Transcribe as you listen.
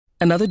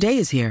Another day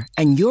is here,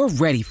 and you're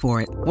ready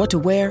for it. What to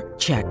wear?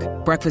 Check.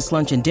 Breakfast,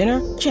 lunch, and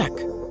dinner? Check.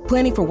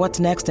 Planning for what's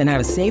next and how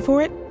to save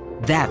for it?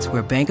 That's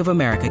where Bank of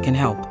America can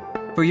help.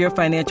 For your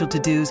financial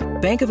to-dos,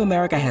 Bank of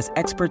America has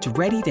experts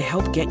ready to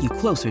help get you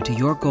closer to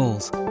your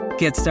goals.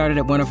 Get started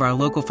at one of our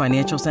local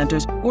financial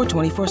centers or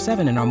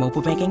 24/7 in our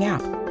mobile banking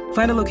app.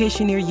 Find a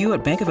location near you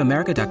at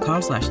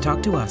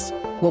bankofamerica.com/talktous.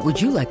 What would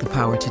you like the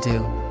power to do?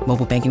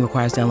 Mobile banking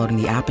requires downloading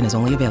the app and is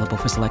only available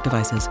for select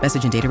devices.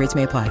 Message and data rates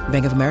may apply.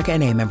 Bank of America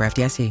N.A., member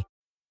FDIC.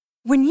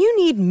 When you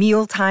need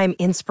mealtime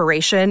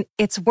inspiration,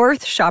 it's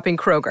worth shopping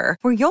Kroger,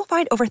 where you'll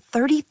find over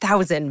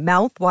 30,000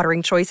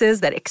 mouth-watering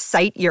choices that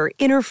excite your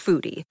inner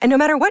foodie. And no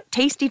matter what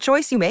tasty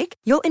choice you make,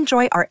 you'll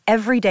enjoy our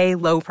everyday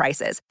low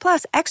prices,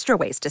 plus extra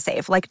ways to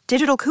save, like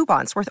digital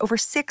coupons worth over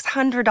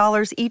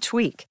 $600 each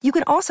week. You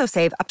can also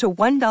save up to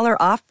 $1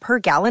 off per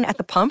gallon at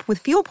the pump with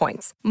fuel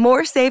points.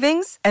 More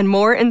savings and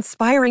more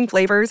inspiring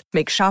flavors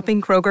make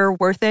shopping Kroger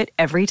worth it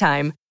every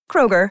time.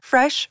 Kroger,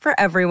 fresh for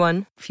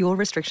everyone. Fuel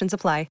restrictions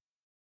apply.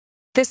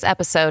 This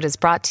episode is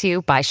brought to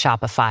you by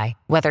Shopify.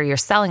 Whether you're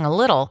selling a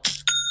little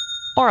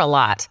or a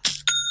lot,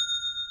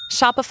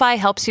 Shopify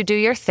helps you do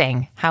your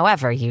thing,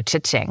 however you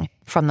cha-ching.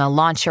 From the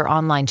launch your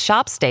online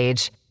shop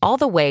stage, all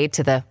the way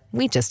to the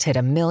we just hit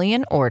 1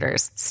 million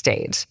orders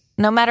stage.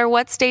 No matter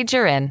what stage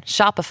you're in,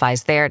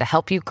 Shopify's there to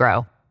help you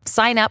grow.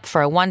 Sign up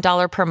for a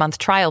 $1 per month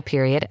trial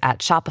period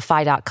at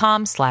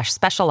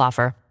shopify.com/special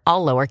offer,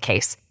 all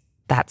lowercase.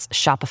 That's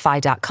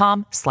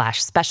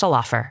shopify.com/special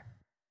offer.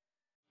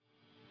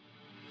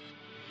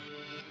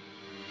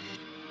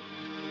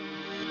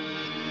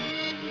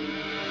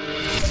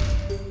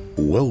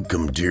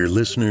 Welcome, dear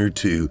listener,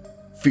 to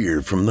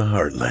Fear from the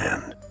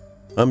Heartland.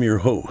 I'm your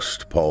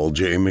host, Paul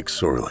J.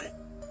 McSorley.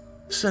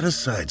 Set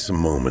aside some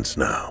moments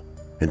now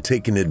and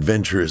take an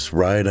adventurous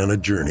ride on a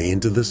journey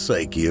into the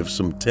psyche of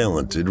some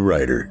talented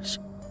writers.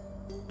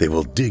 They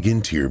will dig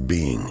into your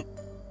being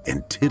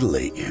and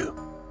titillate you.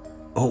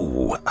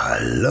 Oh, I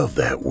love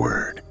that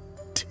word,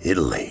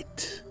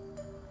 titillate.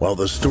 While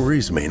the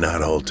stories may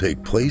not all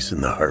take place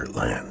in the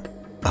Heartland,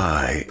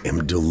 I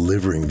am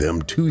delivering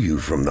them to you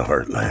from the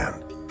Heartland.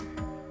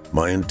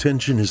 My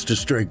intention is to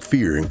strike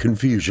fear and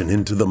confusion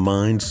into the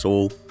mind,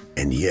 soul,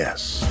 and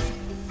yes,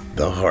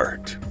 the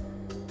heart.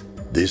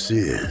 This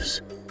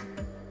is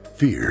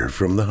Fear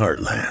from the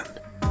Heartland.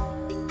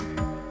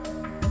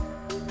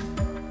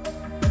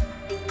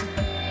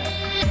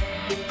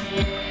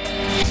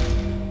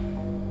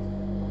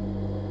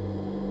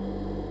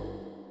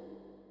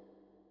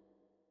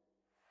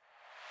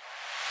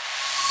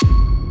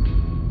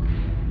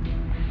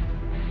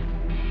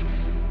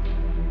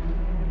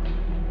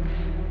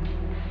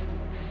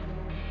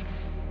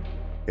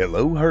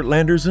 Hello,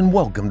 Heartlanders, and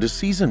welcome to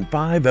Season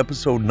 5,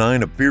 Episode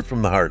 9 of Fear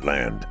from the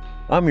Heartland.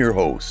 I'm your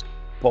host,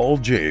 Paul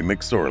J.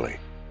 McSorley.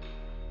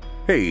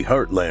 Hey,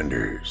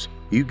 Heartlanders,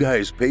 you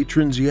guys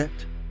patrons yet?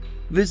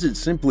 Visit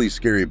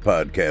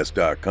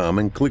simplyscarypodcast.com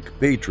and click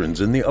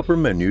Patrons in the upper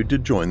menu to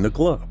join the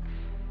club.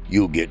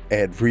 You'll get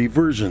ad-free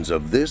versions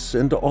of this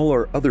and all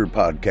our other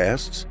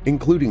podcasts,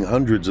 including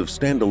hundreds of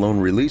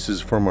standalone releases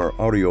from our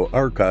audio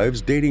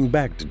archives dating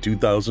back to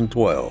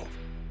 2012.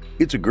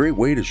 It's a great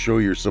way to show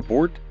your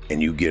support,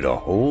 and you get a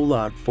whole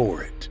lot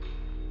for it.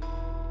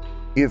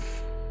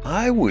 If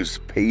I was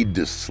paid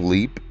to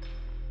sleep,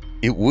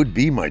 it would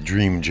be my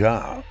dream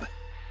job.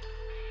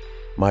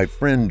 My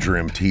friend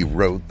dreamt he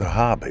wrote The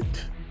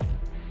Hobbit.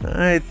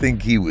 I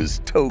think he was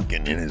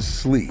token in his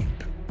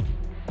sleep.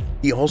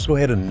 He also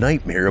had a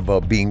nightmare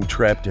about being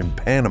trapped in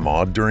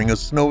Panama during a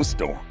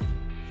snowstorm.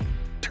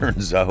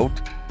 Turns out,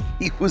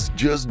 he was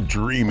just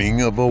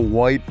dreaming of a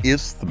white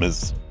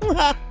isthmus.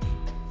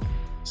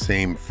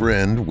 Same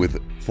friend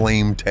with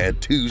flame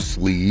tattoo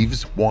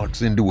sleeves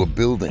walks into a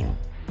building.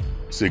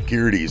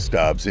 Security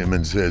stops him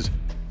and says,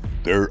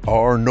 "There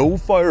are no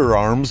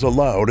firearms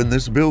allowed in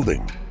this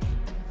building."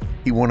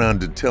 He went on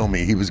to tell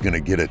me he was going to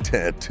get a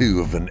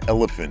tattoo of an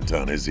elephant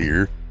on his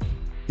ear.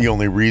 The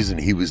only reason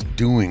he was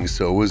doing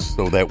so was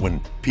so that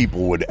when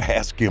people would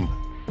ask him,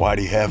 "Why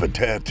do you have a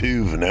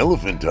tattoo of an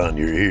elephant on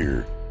your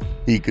ear?"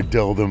 he could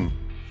tell them,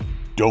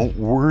 "Don't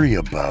worry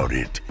about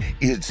it.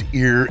 It's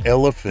ear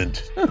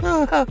elephant."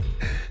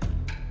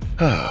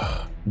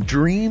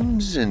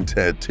 Dreams and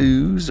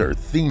tattoos are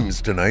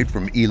themes tonight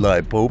from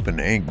Eli Pope and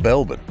Hank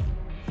Belvin.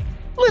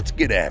 Let's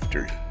get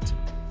after it.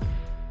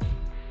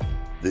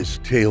 This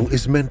tale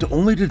is meant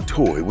only to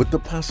toy with the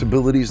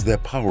possibilities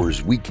that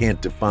powers we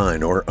can't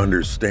define or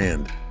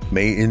understand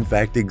may in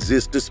fact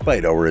exist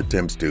despite our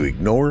attempts to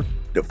ignore,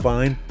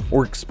 define,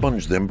 or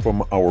expunge them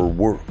from our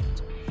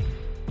world.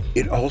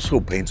 It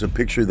also paints a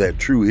picture that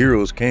true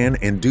heroes can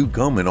and do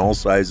come in all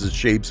sizes,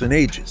 shapes, and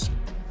ages.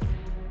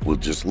 We'll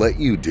just let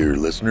you, dear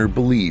listener,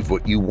 believe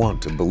what you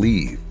want to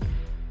believe.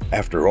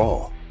 After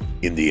all,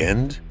 in the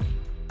end,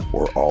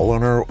 we're all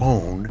on our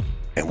own,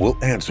 and we'll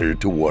answer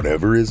to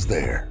whatever is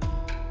there.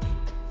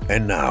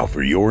 And now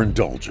for your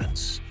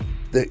indulgence,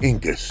 The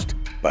Inkest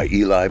by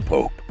Eli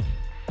Pope.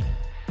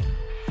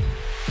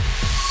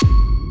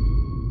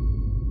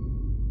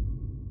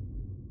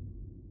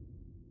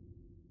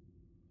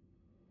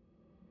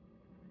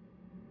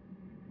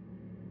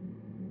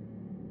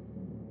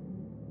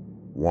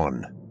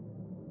 1.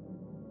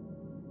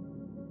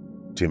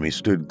 Timmy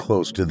stood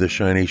close to the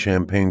shiny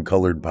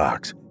champagne-colored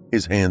box,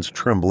 his hands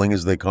trembling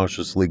as they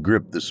cautiously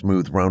gripped the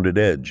smooth, rounded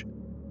edge.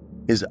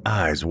 His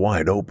eyes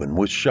wide open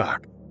with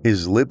shock,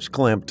 his lips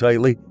clamped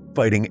tightly,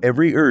 fighting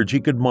every urge he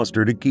could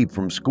muster to keep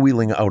from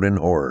squealing out in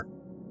horror.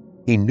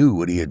 He knew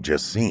what he had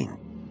just seen.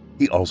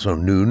 He also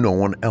knew no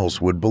one else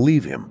would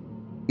believe him.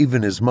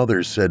 Even his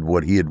mother said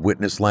what he had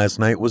witnessed last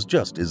night was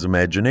just his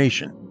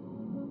imagination.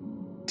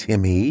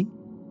 Timmy,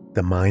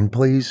 the mind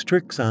plays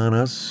tricks on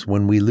us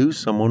when we lose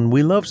someone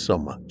we love so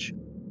much.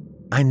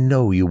 I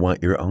know you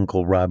want your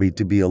Uncle Robbie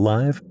to be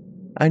alive.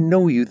 I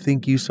know you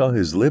think you saw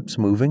his lips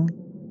moving.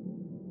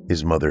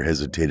 His mother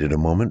hesitated a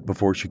moment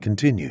before she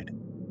continued.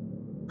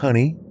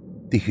 Honey,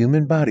 the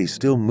human body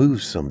still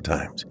moves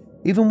sometimes,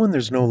 even when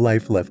there's no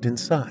life left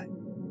inside.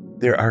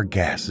 There are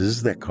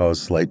gases that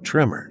cause slight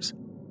tremors.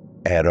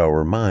 Add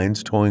our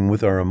minds toying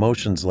with our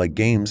emotions like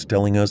games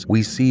telling us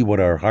we see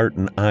what our heart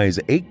and eyes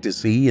ache to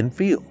see and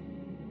feel.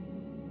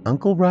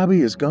 Uncle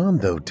Robbie is gone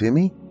though,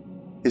 Timmy.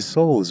 His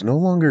soul is no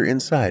longer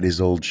inside his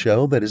old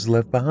shell that is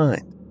left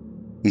behind.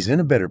 He's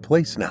in a better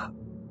place now.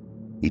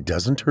 He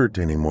doesn't hurt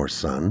anymore,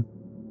 son.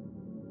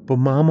 But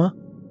Mama,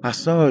 I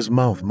saw his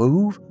mouth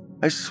move,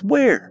 I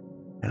swear,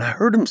 and I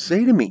heard him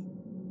say to me,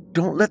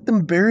 don't let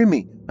them bury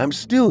me, I'm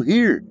still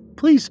here,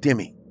 please,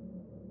 Timmy.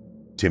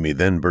 Timmy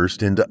then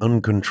burst into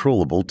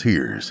uncontrollable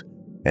tears,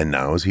 and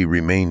now as he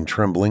remained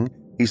trembling,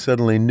 he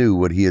suddenly knew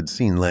what he had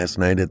seen last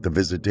night at the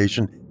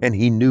visitation, and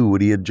he knew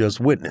what he had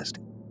just witnessed.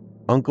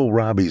 Uncle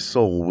Robbie's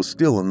soul was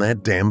still in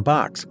that damn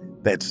box,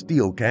 that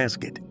steel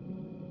casket,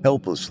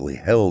 helplessly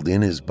held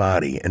in his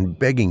body and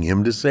begging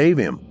him to save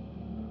him.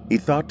 He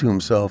thought to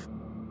himself,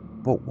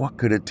 but what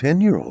could a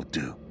 10-year-old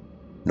do?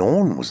 No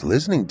one was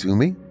listening to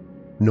me.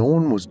 No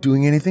one was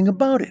doing anything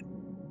about it.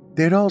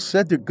 They'd all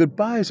said their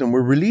goodbyes and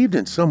were relieved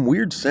in some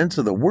weird sense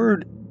of the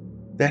word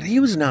that he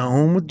was now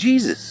home with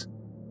Jesus.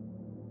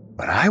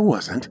 But I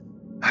wasn't.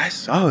 I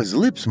saw his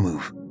lips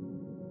move.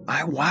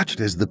 I watched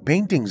as the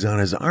paintings on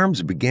his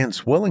arms began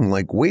swelling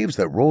like waves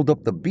that rolled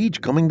up the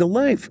beach coming to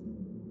life.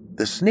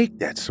 The snake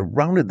that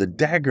surrounded the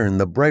dagger and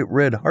the bright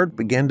red heart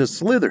began to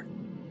slither.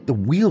 The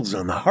wheels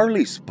on the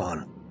Harley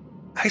spun.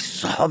 I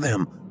saw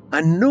them.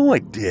 I know I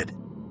did.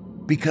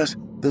 Because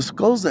the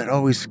skulls that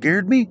always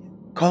scared me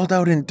called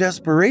out in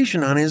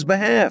desperation on his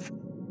behalf.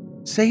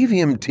 Save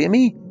him,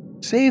 Timmy.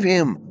 Save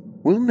him.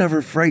 We'll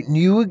never frighten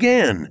you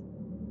again.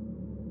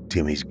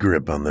 Timmy's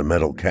grip on the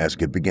metal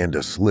casket began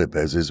to slip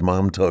as his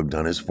mom tugged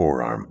on his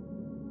forearm.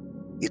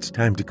 It's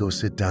time to go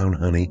sit down,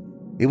 honey.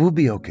 It will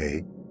be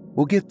okay.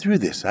 We'll get through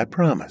this, I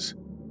promise.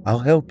 I'll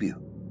help you.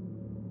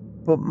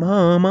 But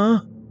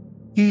Mama,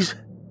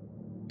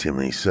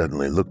 Timmy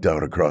suddenly looked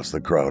out across the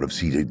crowd of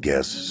seated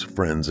guests,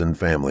 friends, and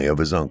family of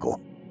his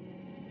uncle.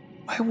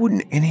 Why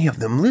wouldn't any of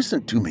them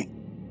listen to me,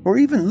 or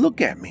even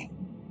look at me?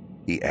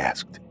 He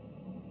asked.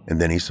 And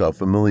then he saw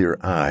familiar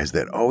eyes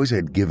that always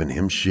had given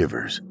him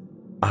shivers.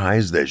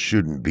 Eyes that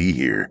shouldn't be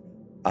here.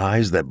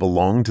 Eyes that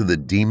belonged to the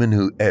demon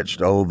who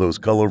etched all of those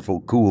colorful,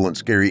 cool, and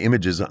scary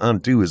images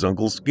onto his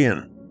uncle's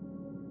skin.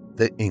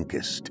 The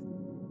Incest.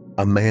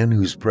 A man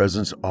whose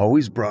presence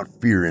always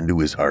brought fear into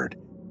his heart,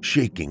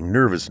 shaking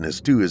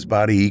nervousness to his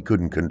body he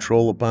couldn't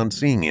control upon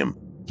seeing him.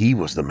 He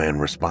was the man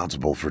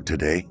responsible for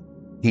today.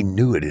 He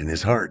knew it in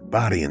his heart,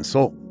 body, and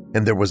soul,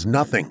 and there was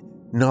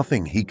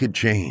nothing he could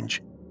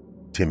change.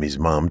 Timmy's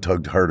mom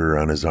tugged harder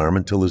on his arm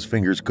until his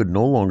fingers could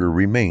no longer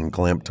remain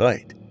clamped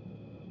tight.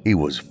 He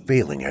was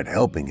failing at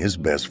helping his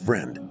best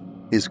friend,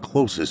 his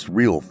closest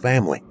real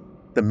family,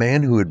 the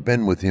man who had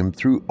been with him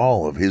through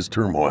all of his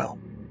turmoil,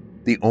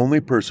 the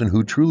only person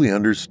who truly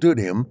understood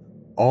him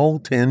all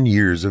 10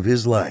 years of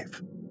his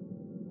life.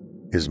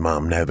 His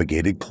mom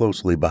navigated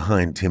closely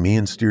behind Timmy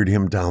and steered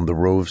him down the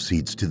row of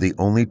seats to the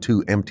only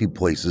 2 empty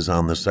places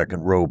on the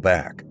second row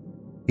back.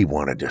 He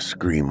wanted to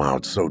scream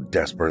out so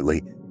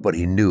desperately, but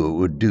he knew it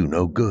would do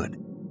no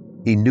good.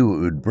 He knew it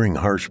would bring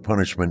harsh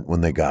punishment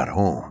when they got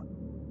home.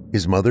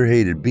 His mother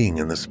hated being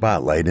in the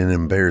spotlight in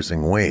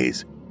embarrassing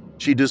ways.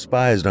 She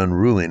despised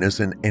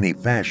unruliness in any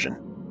fashion.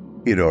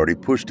 He had already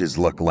pushed his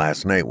luck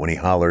last night when he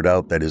hollered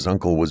out that his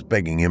uncle was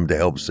begging him to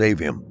help save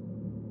him.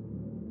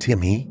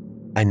 Timmy,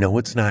 I know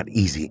it's not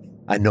easy.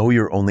 I know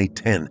you're only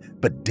 10,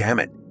 but damn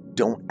it,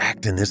 don't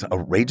act in this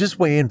outrageous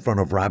way in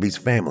front of Robbie's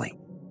family.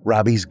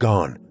 Robbie's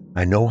gone.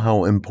 I know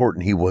how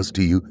important he was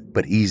to you,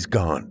 but he's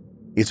gone.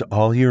 It's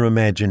all your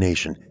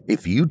imagination.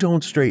 If you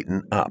don't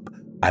straighten up,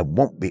 I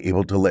won't be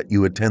able to let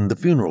you attend the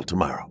funeral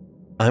tomorrow.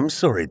 I'm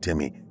sorry,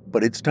 Timmy,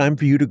 but it's time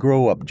for you to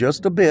grow up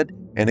just a bit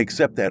and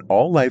accept that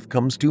all life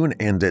comes to an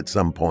end at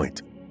some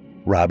point.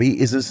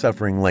 Robbie isn't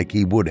suffering like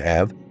he would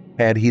have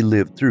had he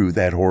lived through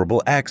that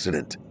horrible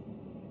accident.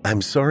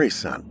 I'm sorry,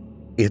 son.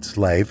 It's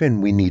life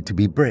and we need to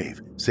be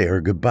brave, say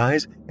our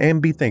goodbyes, and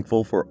be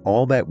thankful for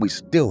all that we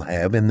still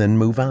have and then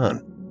move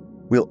on.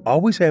 We'll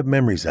always have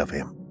memories of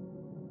him.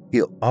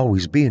 He'll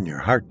always be in your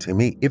heart,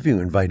 Timmy, if you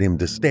invite him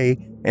to stay,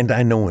 and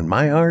I know in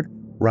my heart,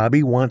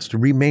 Robbie wants to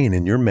remain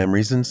in your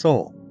memories and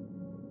soul.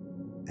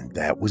 And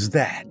that was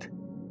that.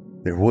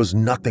 "There was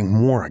nothing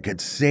more I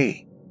could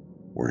say,"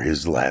 were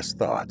his last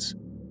thoughts.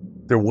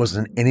 There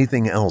wasn't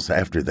anything else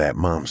after that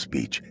mom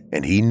speech,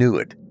 and he knew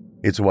it.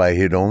 It's why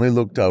he'd only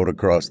looked out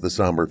across the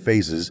somber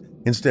faces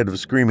instead of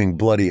screaming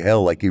bloody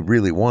hell like he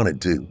really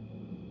wanted to.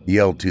 He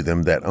yelled to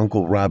them that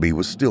Uncle Robbie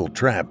was still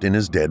trapped in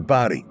his dead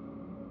body,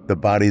 the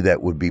body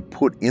that would be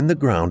put in the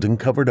ground and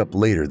covered up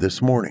later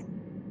this morning.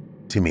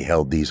 Timmy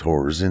held these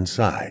horrors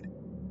inside.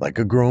 Like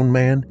a grown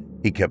man,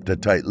 he kept a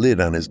tight lid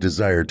on his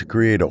desire to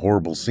create a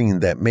horrible scene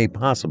that may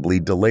possibly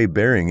delay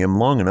burying him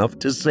long enough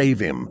to save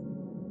him.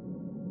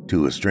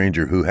 To a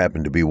stranger who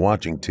happened to be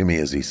watching Timmy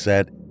as he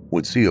sat,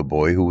 would see a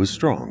boy who was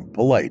strong,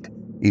 polite,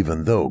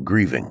 even though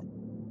grieving.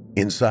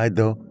 Inside,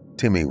 though,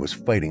 Timmy was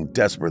fighting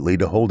desperately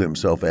to hold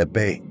himself at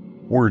bay,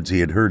 words he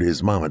had heard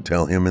his mama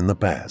tell him in the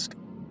past,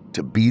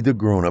 to be the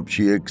grown-up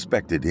she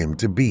expected him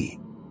to be.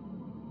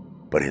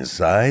 But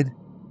inside,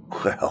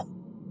 well,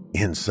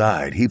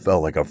 inside he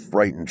felt like a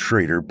frightened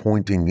traitor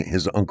pointing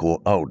his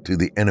uncle out to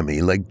the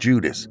enemy like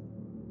Judas.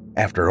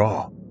 After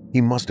all, he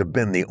must have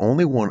been the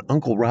only one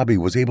Uncle Robbie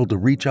was able to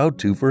reach out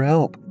to for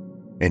help,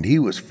 and he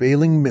was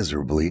failing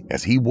miserably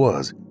as he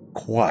was,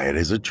 quiet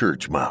as a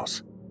church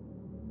mouse.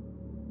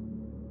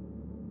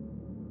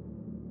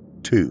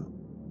 2.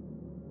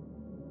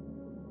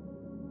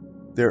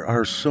 There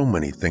are so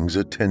many things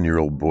a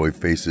 10-year-old boy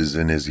faces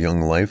in his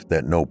young life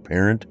that no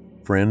parent,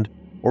 friend,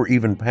 or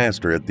even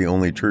pastor at the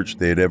only church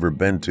they had ever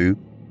been to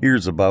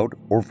hears about,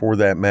 or for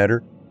that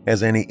matter,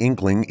 has any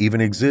inkling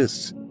even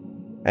exists.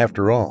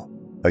 After all,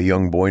 a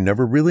young boy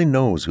never really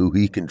knows who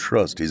he can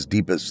trust his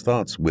deepest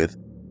thoughts with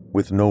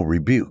no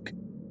rebuke,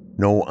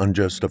 no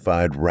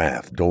unjustified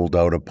wrath doled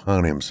out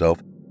upon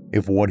himself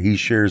if what he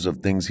shares of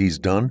things he's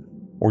done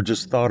or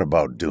just thought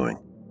about doing.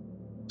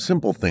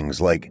 Simple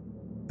things like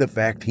the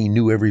fact he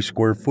knew every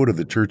square foot of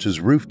the church's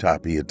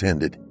rooftop he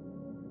attended.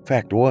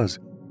 Fact was,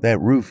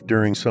 that roof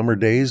during summer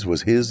days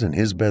was his and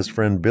his best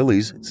friend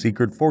Billy's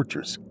secret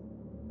fortress.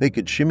 They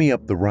could shimmy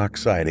up the rock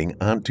siding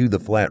onto the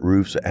flat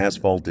roof's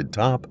asphalted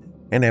top,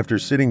 and after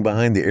sitting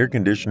behind the air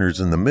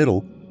conditioners in the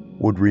middle,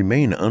 would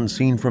remain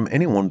unseen from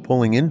anyone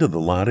pulling into the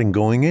lot and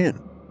going in.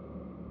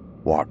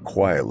 Walk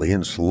quietly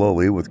and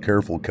slowly with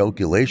careful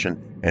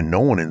calculation, and no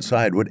one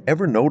inside would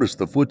ever notice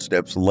the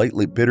footsteps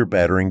lightly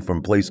pitter-pattering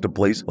from place to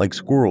place like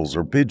squirrels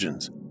or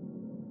pigeons.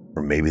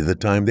 Or maybe the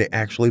time they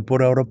actually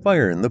put out a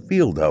fire in the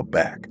field out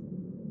back.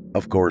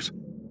 Of course,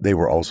 they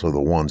were also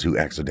the ones who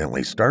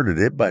accidentally started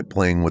it by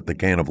playing with the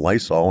can of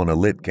Lysol and a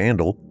lit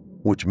candle,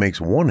 which makes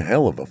one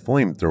hell of a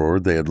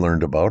flamethrower they had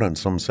learned about on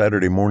some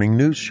Saturday morning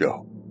news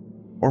show.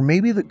 Or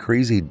maybe the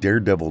crazy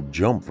daredevil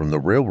jump from the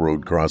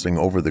railroad crossing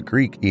over the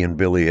creek he and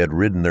Billy had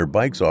ridden their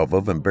bikes off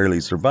of and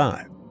barely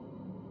survived.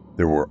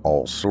 There were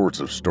all sorts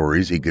of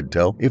stories he could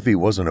tell if he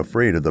wasn't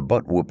afraid of the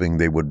butt-whooping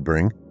they would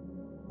bring,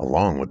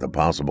 along with the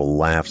possible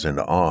laughs and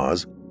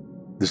awes,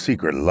 the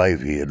secret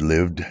life he had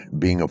lived,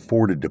 being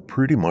afforded to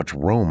pretty much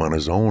roam on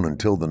his own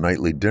until the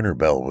nightly dinner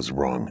bell was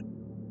rung.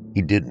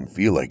 He didn't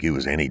feel like he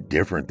was any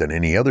different than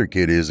any other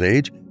kid his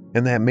age,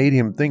 and that made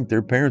him think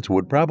their parents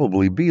would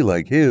probably be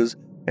like his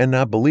and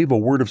not believe a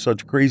word of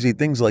such crazy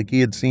things like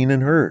he had seen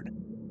and heard.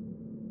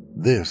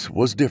 This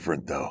was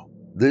different, though.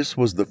 This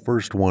was the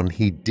first one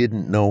he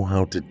didn't know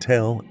how to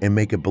tell and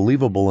make it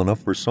believable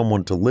enough for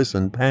someone to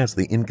listen past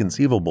the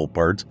inconceivable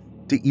parts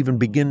to even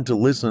begin to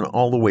listen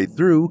all the way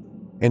through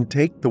and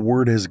take the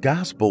word as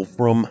gospel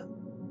from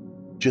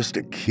just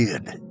a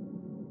kid.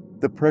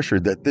 The pressure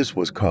that this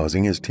was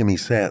causing as Timmy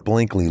sat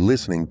blankly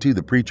listening to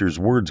the preacher's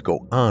words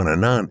go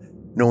on,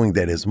 knowing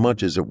that as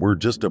much as it were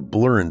just a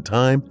blur in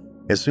time,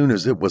 as soon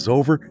as it was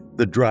over,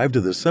 the drive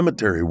to the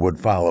cemetery would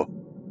follow.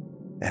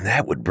 And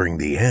that would bring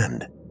the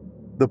end.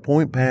 The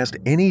point past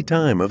any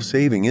time of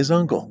saving his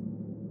uncle.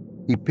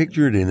 He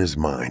pictured in his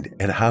mind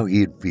at how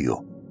he'd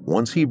feel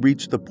once he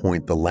reached the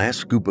point the last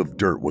scoop of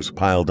dirt was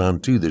piled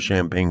onto the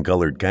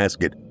champagne-colored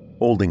casket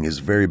holding his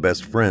very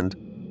best friend,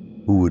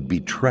 who would be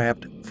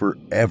trapped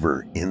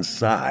forever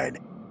inside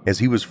as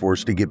he was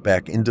forced to get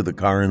back into the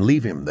car and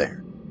leave him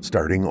there,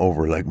 starting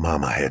over like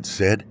Mama had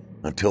said,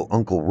 until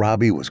Uncle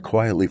Robbie was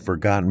quietly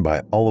forgotten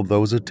by all of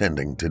those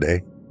attending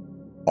today.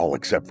 All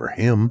except for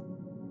him.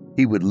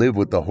 He would live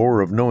with the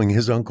horror of knowing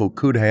his uncle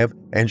could have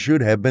and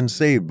should have been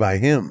saved by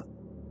him.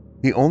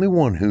 The only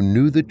one who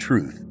knew the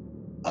truth,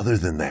 other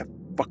than that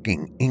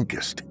fucking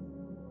inkist.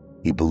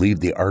 He believed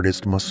the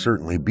artist must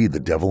certainly be the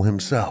devil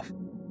himself.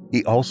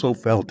 He also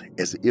felt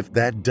as if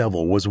that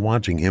devil was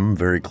watching him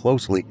very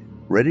closely,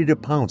 ready to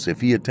pounce if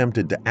he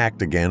attempted to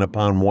act again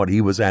upon what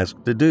he was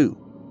asked to do.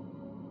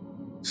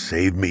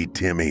 "Save me,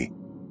 Timmy,"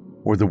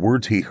 were the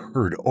words he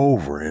heard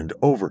over and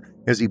over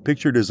as he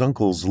pictured his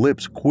uncle's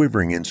lips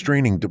quivering and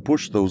straining to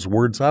push those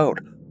words out.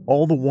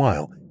 All the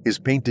while, his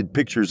painted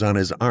pictures on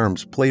his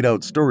arms played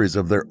out stories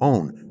of their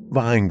own,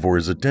 vying for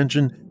his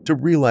attention to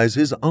realize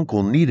his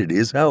uncle needed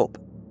his help.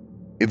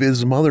 If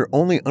his mother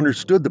only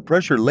understood the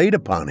pressure laid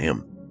upon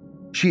him,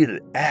 she'd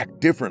act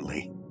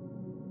differently.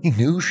 He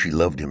knew she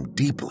loved him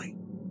deeply.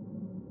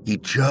 He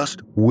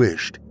just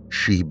wished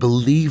she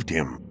believed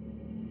him.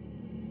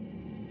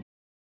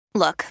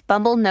 Look,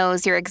 Bumble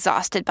knows you're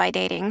exhausted by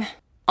dating.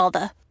 All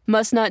the,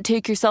 must not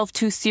take yourself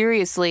too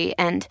seriously,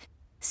 and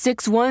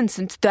 6'1"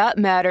 since that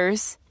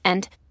matters.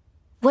 And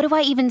what do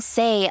I even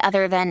say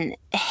other than,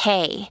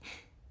 hey?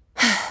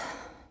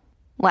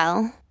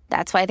 Well,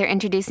 that's why they're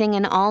introducing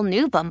an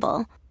all-new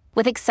Bumble,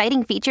 with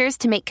exciting features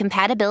to make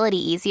compatibility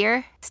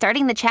easier,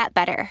 starting the chat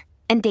better,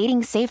 and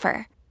dating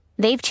safer.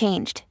 They've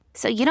changed,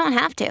 so you don't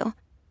have to.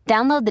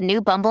 Download the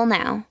new Bumble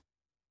now.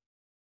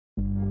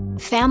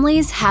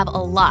 Families have a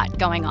lot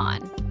going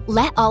on.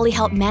 Let Ollie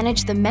help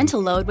manage the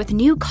mental load with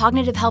new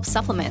cognitive help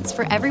supplements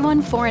for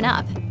everyone 4 and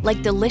up,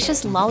 like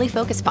delicious Lolly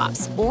Focus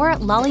Pops or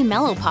Lolly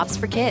Mellow Pops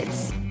for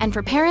kids. And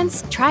for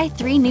parents, try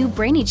 3 new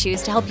Brainy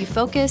Chews to help you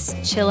focus,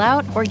 chill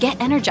out, or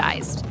get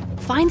energized.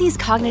 Find these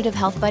cognitive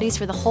health buddies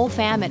for the whole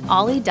fam at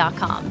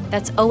ollie.com.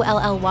 That's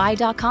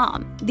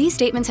OLLY.com. These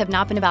statements have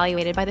not been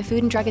evaluated by the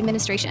Food and Drug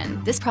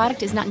Administration. This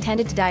product is not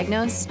intended to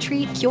diagnose,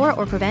 treat, cure,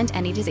 or prevent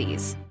any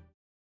disease.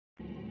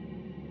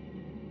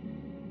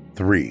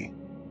 3.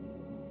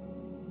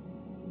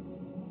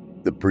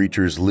 The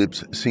preacher's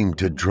lips seemed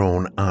to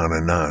drone on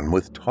and on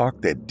with talk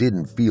that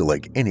didn't feel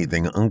like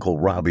anything Uncle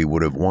Robbie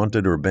would have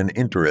wanted or been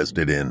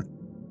interested in.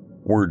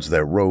 Words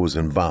that rose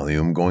in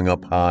volume, going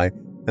up high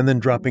and then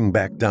dropping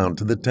back down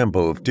to the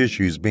tempo of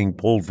tissues being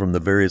pulled from the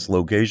various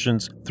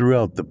locations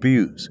throughout the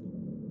pews.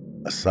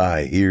 A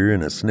sigh here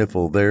and a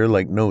sniffle there,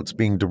 like notes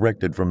being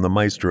directed from the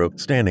maestro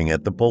standing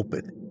at the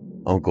pulpit.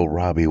 Uncle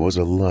Robbie was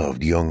a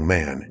loved young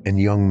man, and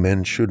young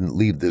men shouldn't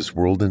leave this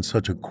world in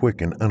such a quick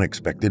and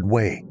unexpected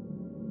way.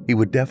 He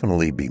would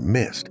definitely be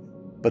missed,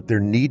 but there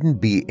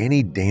needn't be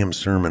any damn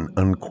sermon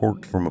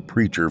uncorked from a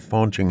preacher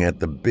faunching at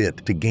the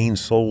bit to gain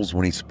souls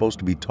when he's supposed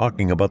to be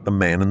talking about the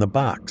man in the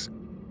box.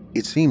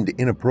 It seemed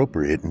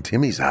inappropriate in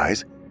Timmy's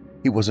eyes.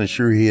 He wasn't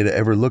sure he had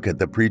ever looked at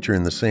the preacher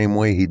in the same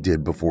way he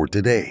did before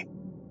today.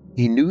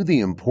 He knew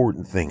the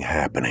important thing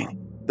happening.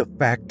 The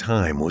fact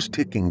time was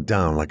ticking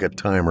down like a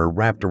timer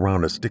wrapped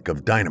around a stick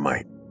of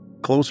dynamite,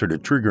 closer to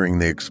triggering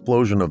the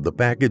explosion of the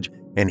package,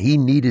 and he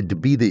needed to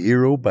be the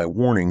hero by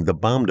warning the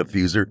bomb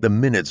diffuser the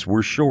minutes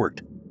were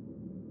short.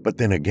 But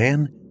then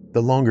again,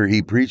 the longer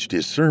he preached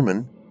his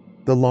sermon,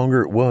 the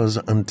longer it was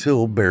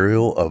until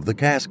burial of the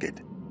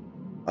casket.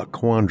 A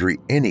quandary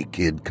any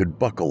kid could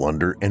buckle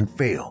under and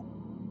fail.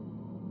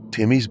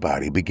 Timmy's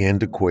body began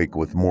to quake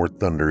with more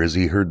thunder as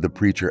he heard the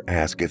preacher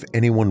ask if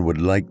anyone would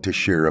like to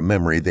share a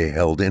memory they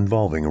held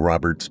involving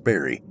Robert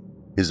Sperry,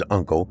 his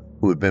uncle,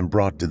 who had been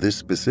brought to this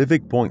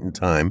specific point in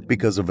time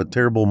because of a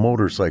terrible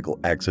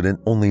motorcycle accident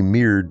only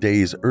mere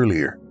days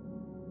earlier.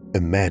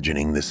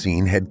 Imagining the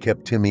scene had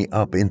kept Timmy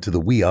up into the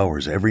wee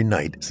hours every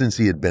night since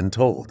he had been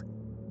told.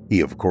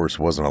 He, of course,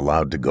 wasn't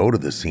allowed to go to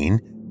the scene,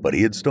 but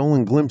he had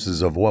stolen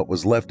glimpses of what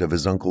was left of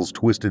his uncle's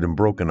twisted and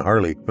broken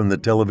Harley from the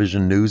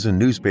television news and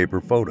newspaper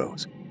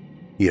photos.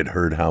 He had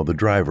heard how the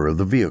driver of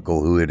the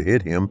vehicle who had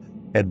hit him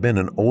had been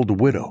an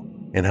old widow,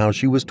 and how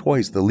she was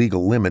twice the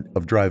legal limit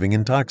of driving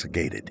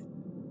intoxicated.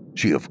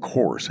 She, of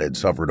course, had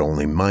suffered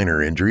only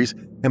minor injuries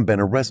and been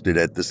arrested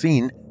at the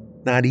scene,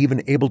 not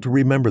even able to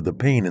remember the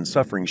pain and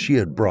suffering she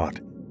had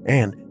brought,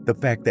 and the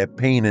fact that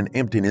pain and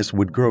emptiness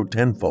would grow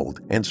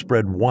tenfold and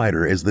spread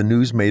wider as the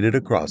news made it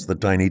across the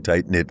tiny,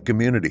 tight-knit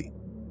community.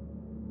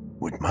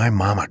 Would my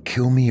mama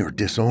kill me or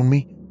disown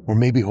me, or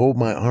maybe hold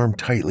my arm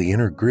tightly in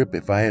her grip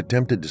if I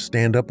attempted to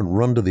stand up and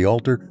run to the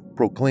altar,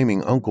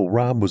 proclaiming Uncle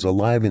Rob was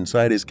alive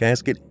inside his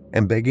casket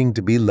and begging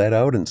to be let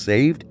out and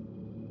saved?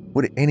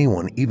 Would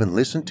anyone even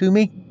listen to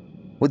me?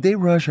 Would they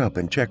rush up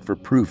and check for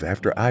proof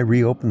after I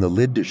reopened the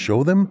lid to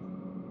show them?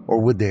 Or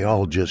would they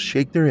all just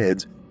shake their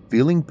heads,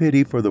 feeling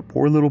pity for the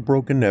poor little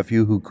broken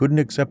nephew who couldn't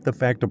accept the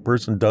fact a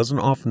person doesn't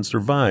often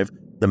survive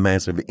the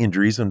massive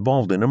injuries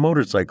involved in a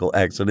motorcycle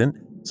accident,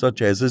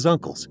 such as his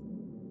uncle's?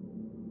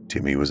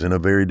 Timmy was in a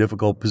very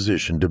difficult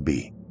position to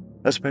be,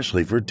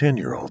 especially for a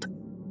 10-year-old.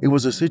 It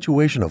was a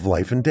situation of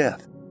life and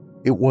death.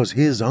 It was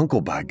his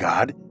uncle, by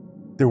God.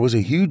 There was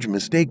a huge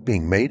mistake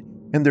being made,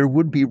 and there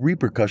would be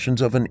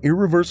repercussions of an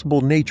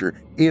irreversible nature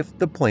if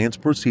the plans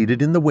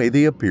proceeded in the way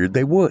they appeared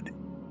they would.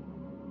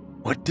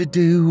 What to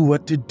do,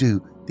 what to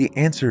do? The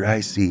answer I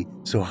see,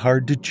 so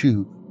hard to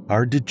chew,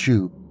 hard to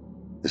chew.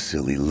 The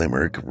silly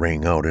limerick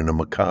rang out in a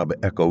macabre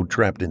echo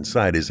trapped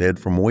inside his head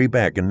from way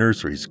back in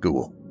nursery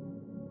school.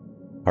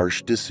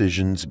 Harsh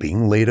decisions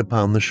being laid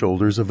upon the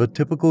shoulders of a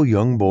typical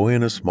young boy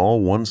in a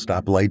small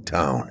one-stoplight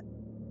town.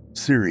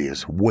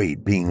 Serious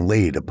weight being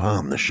laid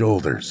upon the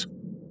shoulders.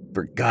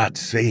 For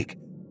God's sake,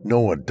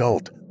 no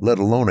adult, let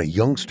alone a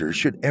youngster,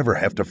 should ever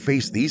have to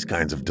face these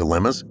kinds of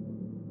dilemmas.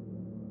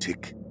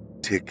 Tick,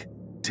 tick,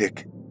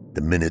 tick.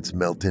 The minutes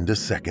melt into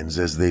seconds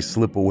as they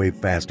slip away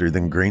faster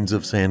than grains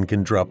of sand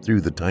can drop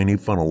through the tiny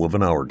funnel of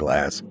an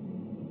hourglass.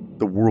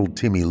 The world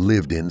Timmy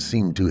lived in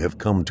seemed to have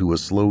come to a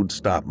slowed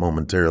stop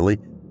momentarily,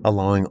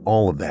 allowing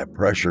all of that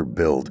pressure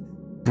build,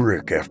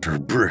 brick after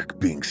brick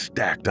being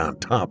stacked on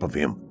top of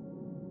him.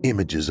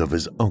 Images of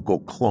his uncle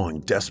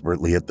clawing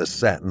desperately at the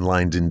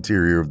satin-lined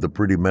interior of the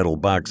pretty metal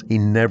box he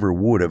never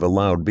would have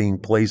allowed being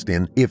placed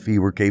in if he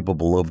were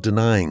capable of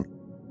denying.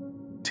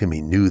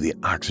 Timmy knew the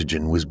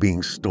oxygen was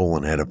being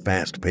stolen at a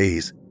fast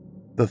pace.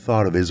 The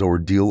thought of his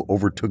ordeal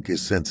overtook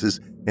his senses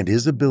and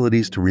his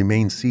abilities to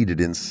remain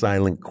seated in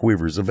silent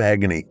quivers of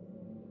agony.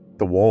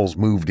 The walls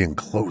moved in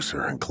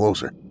closer and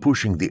closer,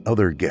 pushing the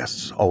other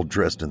guests, all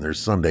dressed in their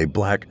Sunday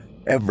black,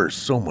 ever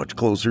so much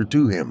closer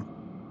to him.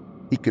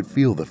 He could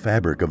feel the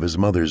fabric of his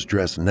mother's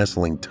dress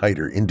nestling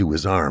tighter into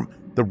his arm,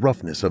 the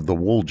roughness of the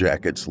wool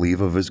jacket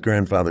sleeve of his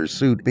grandfather's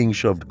suit being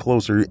shoved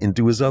closer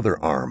into his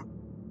other arm.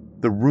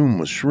 The room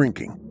was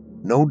shrinking,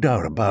 no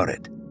doubt about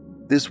it.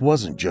 This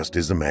wasn't just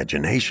his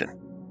imagination.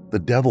 The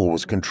devil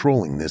was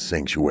controlling this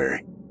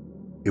sanctuary.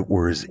 It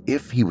was as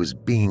if he was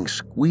being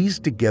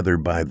squeezed together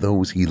by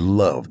those he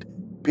loved,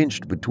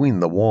 pinched between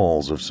the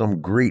walls of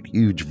some great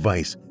huge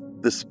vice,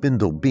 the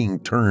spindle being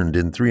turned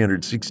in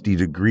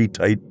 360-degree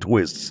tight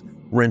twists,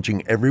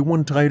 wrenching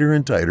everyone tighter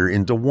and tighter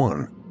into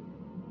one.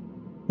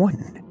 What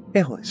in the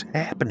hell is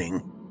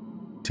happening?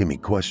 Timmy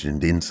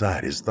questioned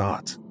inside his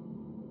thoughts.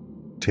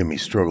 Timmy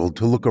struggled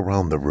to look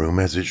around the room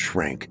as it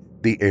shrank,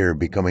 the air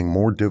becoming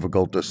more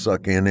difficult to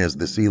suck in as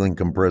the ceiling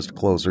compressed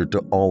closer to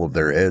all of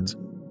their heads,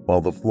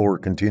 while the floor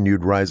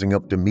continued rising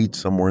up to meet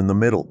somewhere in the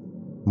middle,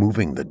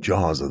 moving the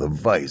jaws of the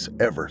vice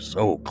ever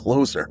so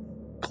closer,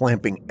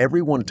 clamping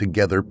everyone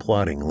together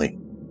ploddingly.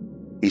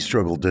 He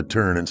struggled to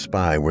turn and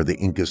spy where the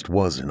Incest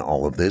was in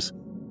all of this.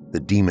 The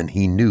demon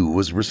he knew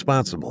was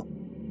responsible.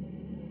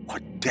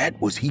 What debt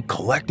was he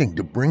collecting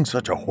to bring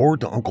such a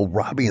horde to Uncle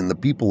Robbie and the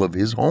people of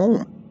his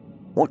home?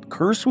 What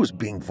curse was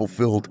being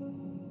fulfilled?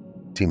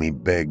 Timmy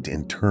begged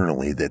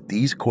internally that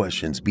these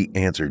questions be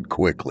answered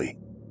quickly.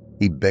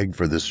 He begged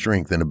for the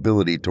strength and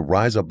ability to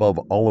rise above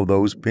all of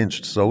those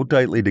pinched so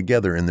tightly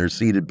together in their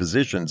seated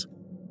positions,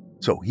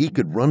 so he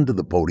could run to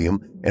the podium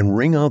and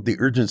ring out the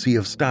urgency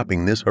of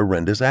stopping this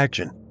horrendous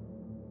action.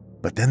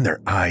 But then their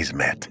eyes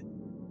met.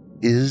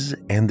 His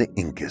and the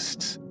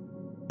Incest's.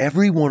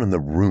 Everyone in the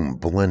room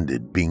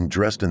blended, being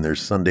dressed in their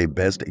Sunday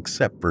best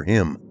except for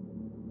him.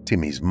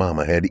 Timmy's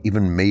mama had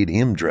even made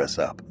him dress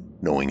up,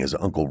 knowing his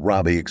Uncle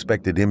Robbie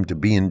expected him to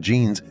be in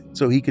jeans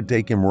so he could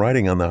take him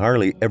riding on the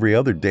Harley every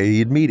other day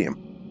he'd meet him.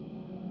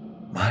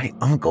 My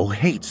uncle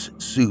hates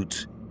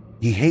suits.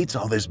 He hates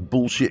all this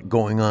bullshit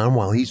going on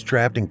while he's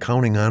trapped and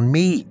counting on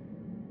me.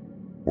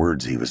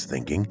 Words he was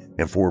thinking,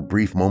 and for a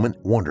brief moment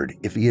wondered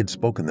if he had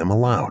spoken them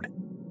aloud.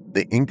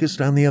 The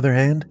Incest, on the other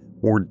hand,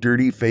 wore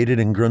dirty, faded,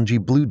 and grungy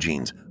blue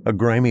jeans, a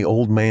grimy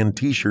old man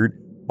t-shirt,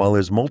 while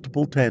his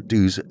multiple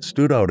tattoos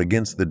stood out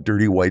against the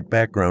dirty white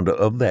background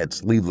of that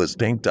sleeveless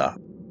tank top.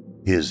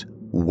 His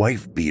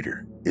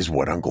wife-beater is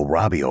what Uncle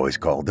Robbie always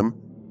called them.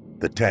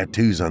 The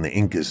tattoos on the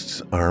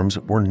Incest's arms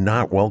were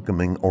not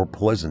welcoming or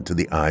pleasant to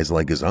the eyes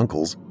like his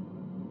uncle's.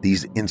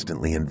 These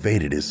instantly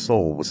invaded his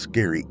soul with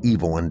scary,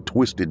 evil, and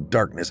twisted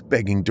darkness,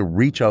 begging to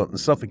reach out and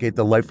suffocate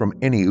the life from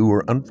any who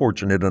were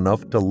unfortunate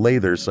enough to lay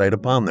their sight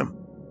upon them.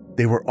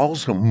 They were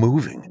also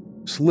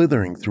moving,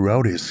 slithering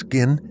throughout his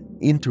skin,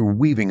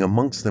 interweaving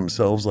amongst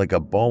themselves like a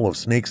ball of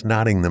snakes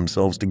knotting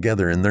themselves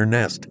together in their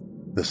nest.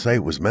 The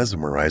sight was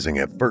mesmerizing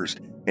at first,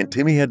 and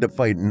Timmy had to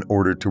fight in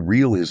order to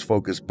reel his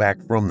focus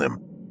back from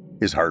them.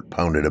 His heart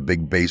pounded a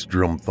big bass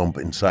drum thump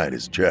inside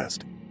his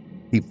chest.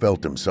 He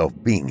felt himself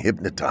being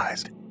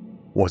hypnotized.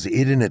 Was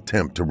it an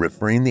attempt to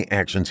refrain the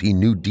actions he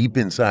knew deep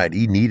inside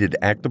he needed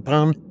to act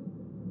upon?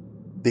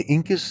 The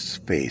Incest's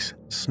face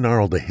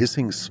snarled a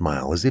hissing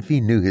smile as if he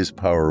knew his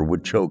power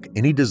would choke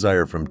any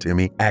desire from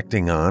Timmy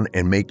acting on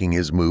and making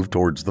his move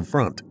towards the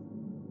front.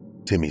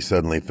 Timmy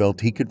suddenly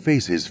felt he could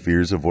face his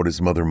fears of what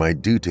his mother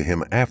might do to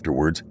him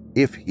afterwards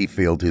if he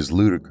failed his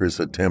ludicrous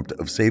attempt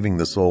of saving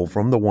the soul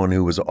from the one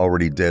who was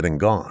already dead and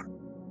gone.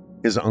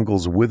 His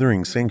uncle's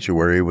withering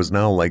sanctuary was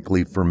now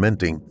likely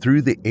fermenting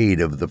through the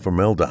aid of the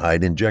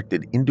formaldehyde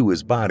injected into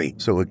his body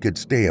so it could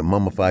stay a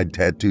mummified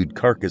tattooed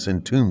carcass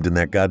entombed in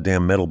that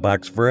goddamn metal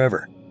box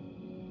forever.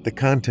 The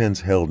contents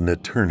held an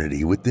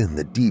eternity within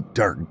the deep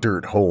dark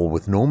dirt hole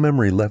with no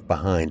memory left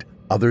behind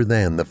other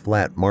than the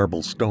flat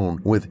marble stone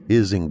with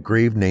his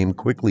engraved name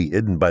quickly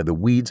hidden by the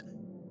weeds,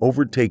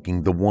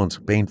 overtaking the once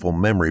painful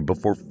memory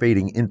before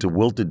fading into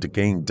wilted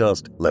decaying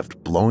dust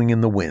left blowing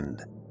in the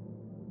wind.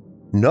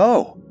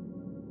 No!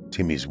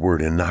 Timmy's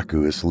word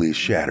innocuously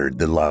shattered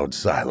the loud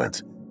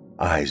silence.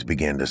 Eyes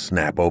began to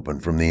snap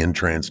open from the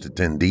entranced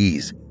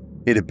attendees.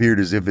 It appeared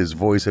as if his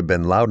voice had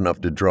been loud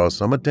enough to draw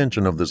some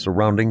attention of the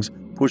surroundings,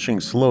 pushing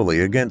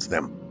slowly against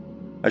them.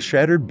 A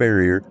shattered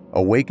barrier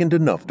awakened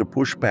enough to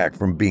push back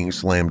from being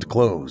slammed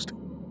closed.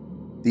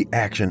 The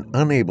action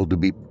unable to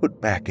be put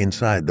back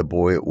inside the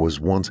boy it was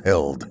once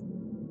held.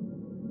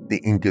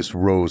 The Incest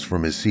rose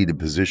from his seated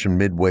position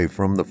midway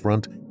from the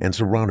front and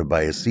surrounded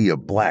by a sea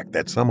of black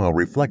that somehow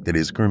reflected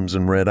his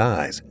crimson-red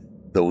eyes,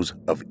 those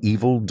of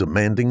evil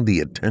demanding the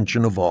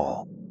attention of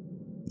all.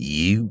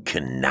 You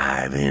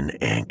conniving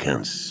and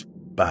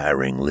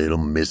conspiring little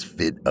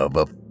misfit of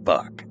a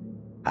fuck.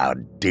 How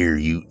dare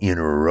you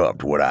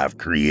interrupt what I've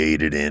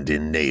created and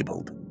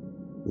enabled?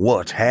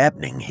 What's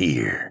happening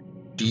here?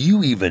 Do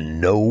you even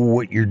know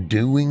what you're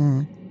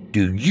doing?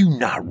 Do you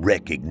not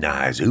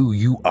recognize who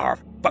you are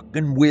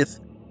fucking with?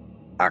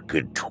 I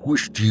could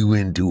twist you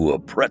into a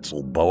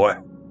pretzel, boy.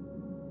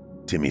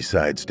 Timmy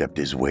sidestepped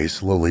his way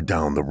slowly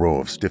down the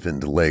row of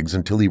stiffened legs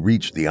until he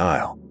reached the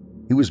aisle.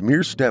 He was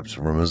mere steps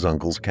from his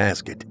uncle's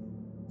casket.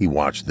 He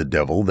watched the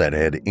devil that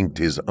had inked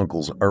his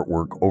uncle's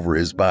artwork over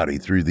his body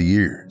through the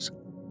years.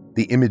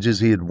 The images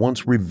he had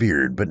once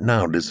revered but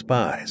now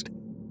despised.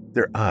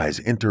 Their eyes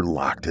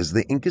interlocked as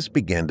the Incus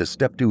began to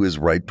step to his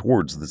right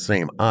towards the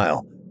same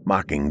aisle,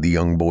 mocking the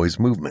young boy's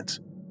movements.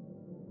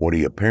 What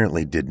he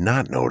apparently did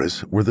not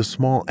notice were the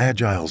small,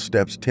 agile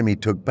steps Timmy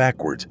took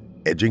backwards,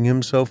 edging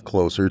himself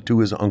closer to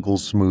his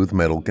uncle's smooth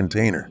metal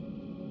container.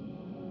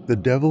 The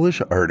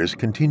devilish artist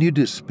continued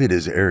to spit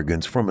his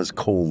arrogance from his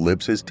cold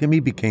lips as Timmy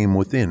became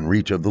within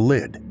reach of the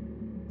lid.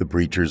 The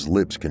preacher's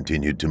lips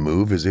continued to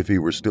move as if he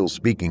were still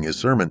speaking his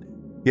sermon,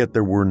 yet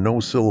there were no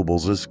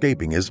syllables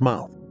escaping his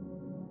mouth.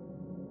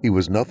 He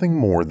was nothing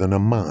more than a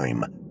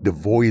mime,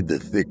 devoid the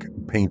thick,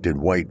 painted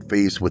white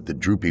face with the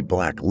droopy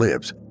black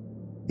lips,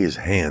 his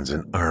hands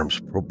and arms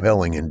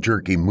propelling in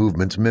jerky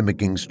movements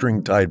mimicking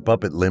string-tied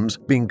puppet limbs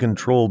being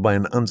controlled by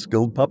an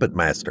unskilled puppet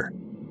master.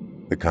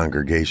 The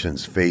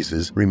congregation's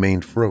faces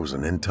remained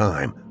frozen in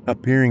time,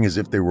 appearing as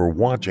if they were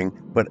watching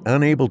but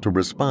unable to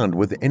respond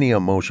with any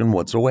emotion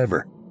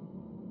whatsoever.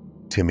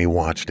 Timmy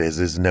watched as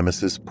his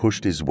nemesis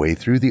pushed his way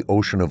through the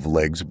ocean of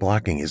legs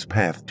blocking his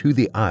path to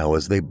the aisle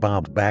as they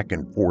bobbed back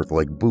and forth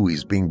like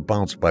buoys being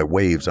bounced by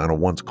waves on a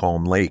once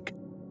calm lake.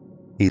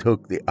 He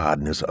took the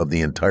oddness of the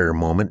entire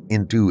moment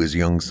into his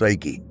young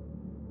psyche.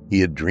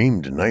 He had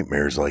dreamed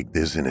nightmares like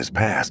this in his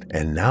past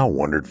and now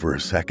wondered for a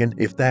second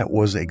if that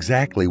was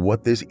exactly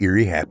what this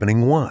eerie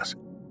happening was.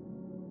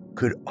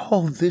 Could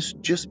all this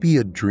just be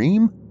a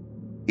dream?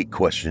 He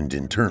questioned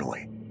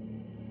internally.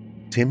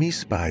 Timmy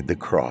spied the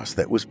cross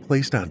that was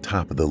placed on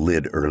top of the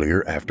lid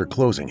earlier after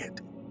closing it.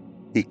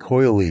 He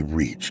coyly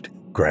reached,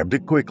 grabbed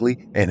it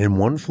quickly, and in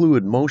one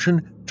fluid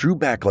motion, drew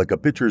back like a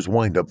pitcher's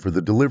windup for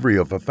the delivery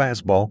of a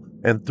fastball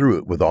and threw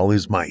it with all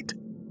his might.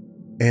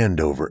 End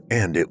over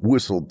end, it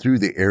whistled through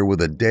the air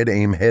with a dead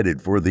aim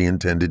headed for the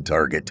intended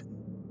target.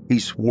 He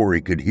swore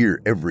he could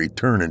hear every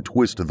turn and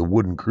twist of the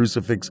wooden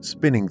crucifix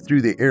spinning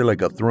through the air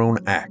like a thrown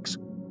axe.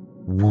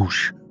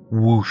 Whoosh,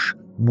 whoosh,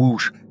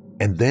 whoosh,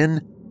 and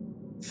then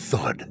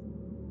thud.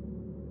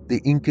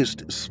 The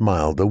Incust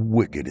smiled a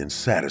wicked and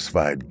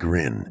satisfied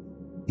grin.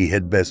 He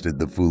had bested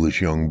the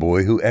foolish young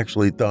boy who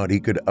actually thought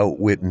he could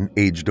outwit an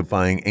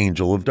age-defying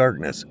angel of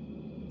darkness.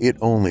 It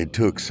only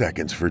took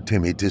seconds for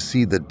Timmy to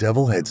see the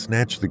devil had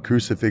snatched the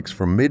crucifix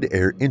from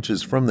mid-air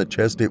inches from the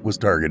chest it was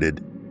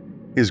targeted.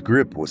 His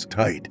grip was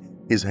tight,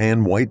 his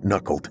hand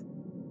white-knuckled.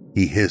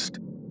 He hissed,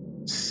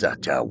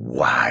 "Such a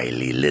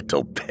wily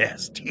little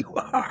pest you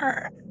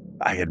are.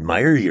 I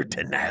admire your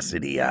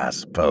tenacity, I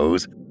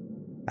suppose.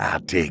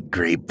 I'll take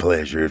great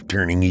pleasure of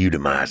turning you to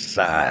my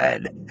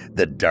side,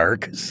 the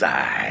dark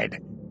side."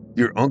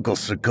 Your uncle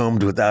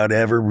succumbed without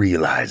ever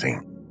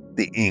realizing.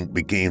 The ink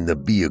became the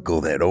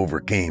vehicle that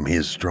overcame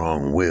his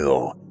strong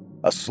will.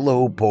 A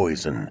slow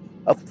poison,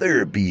 a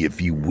therapy if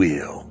you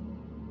will.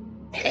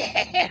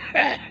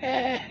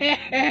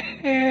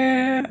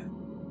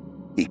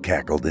 He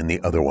cackled in the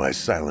otherwise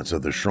silence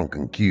of the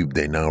shrunken cube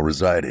they now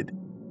resided.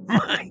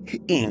 My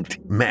inked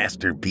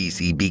masterpiece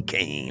he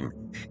became.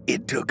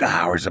 It took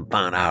hours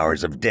upon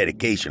hours of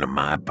dedication on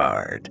my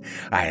part.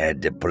 I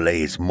had to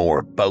place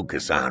more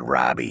focus on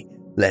Robbie,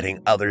 letting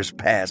others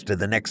pass to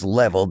the next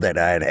level that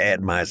I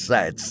had my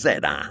sights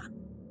set on.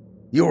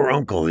 Your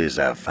uncle is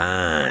a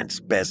fine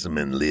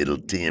specimen, little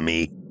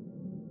Timmy.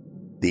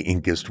 The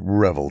Incust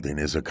reveled in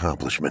his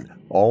accomplishment,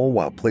 all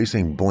while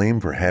placing blame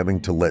for having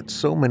to let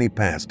so many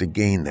pass to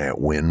gain that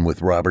win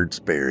with Robert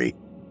Sperry.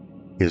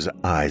 His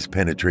eyes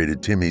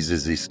penetrated Timmy's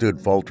as he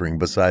stood faltering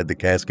beside the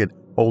casket,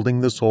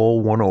 holding the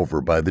soul won over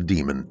by the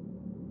demon.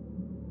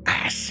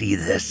 I see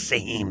the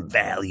same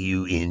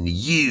value in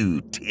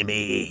you,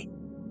 Timmy,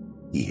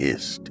 he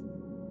hissed.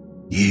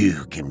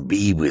 You can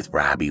be with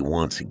Robbie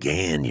once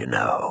again, you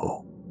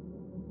know.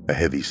 A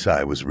heavy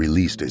sigh was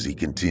released as he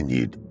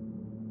continued.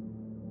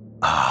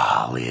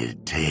 All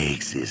it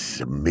takes is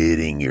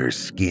submitting your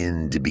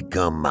skin to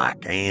become my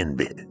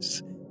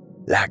canvas,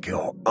 like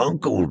your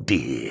uncle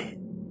did.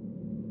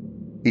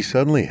 He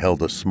suddenly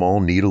held a small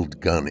needled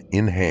gun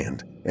in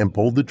hand and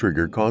pulled the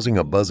trigger, causing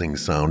a buzzing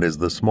sound as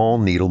the small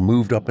needle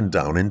moved up and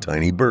down in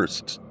tiny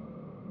bursts.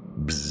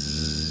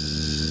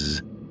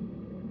 Bzzz.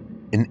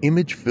 An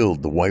image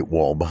filled the white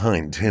wall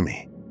behind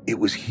Timmy. It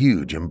was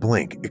huge and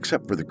blank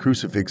except for the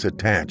crucifix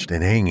attached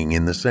and hanging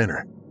in the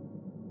center.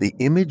 The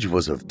image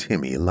was of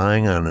Timmy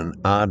lying on an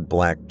odd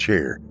black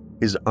chair,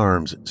 his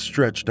arms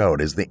stretched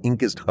out as the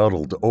Incust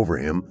huddled over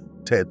him,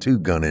 tattoo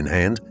gun in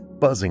hand,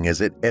 buzzing as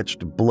it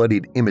etched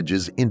bloodied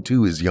images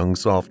into his young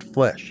soft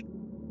flesh.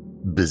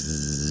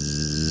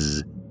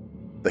 Bzzz.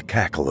 The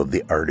cackle of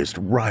the artist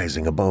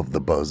rising above the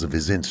buzz of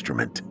his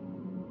instrument.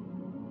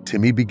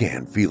 Timmy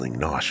began feeling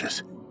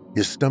nauseous.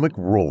 His stomach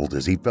rolled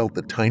as he felt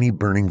the tiny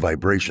burning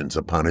vibrations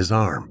upon his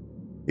arm.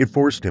 It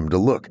forced him to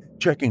look,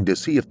 checking to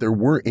see if there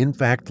were in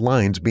fact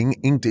lines being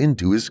inked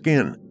into his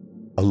skin.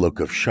 A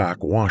look of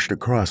shock washed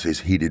across his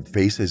heated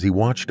face as he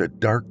watched a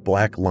dark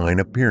black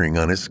line appearing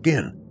on his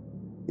skin.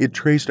 It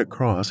traced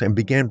across and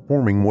began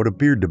forming what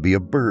appeared to be a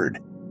bird,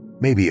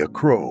 maybe a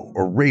crow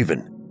or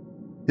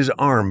raven. His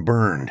arm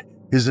burned,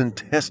 his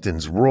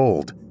intestines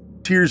rolled,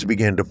 tears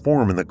began to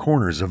form in the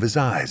corners of his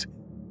eyes.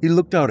 He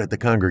looked out at the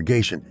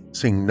congregation,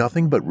 seeing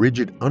nothing but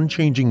rigid,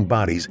 unchanging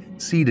bodies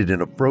seated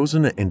in a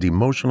frozen and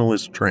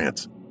emotionless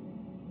trance.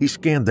 He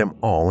scanned them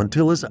all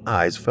until his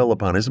eyes fell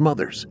upon his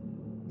mother's.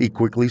 He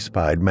quickly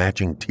spied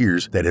matching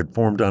tears that had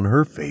formed on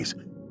her face,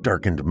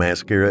 darkened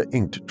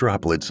mascara-inked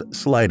droplets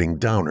sliding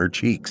down her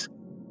cheeks.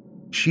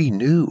 She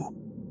knew.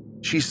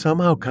 She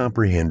somehow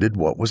comprehended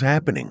what was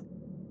happening.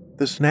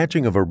 The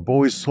snatching of her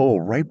boy's soul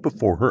right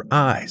before her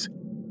eyes.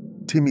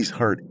 Timmy's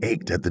heart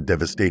ached at the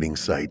devastating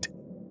sight,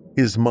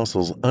 his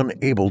muscles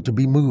unable to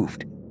be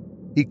moved.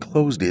 He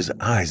closed his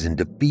eyes in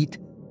defeat,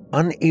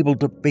 unable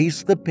to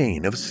face the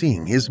pain of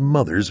seeing his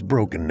mother's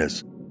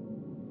brokenness.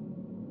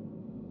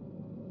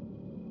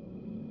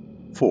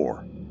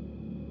 4.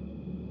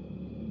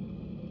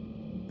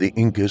 The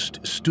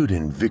Incest stood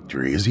in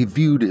victory as he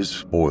viewed his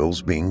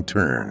spoils being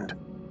turned.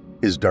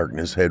 His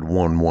darkness had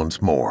won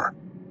once more.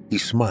 He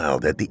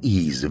smiled at the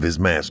ease of his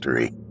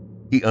mastery.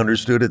 He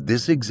understood at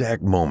this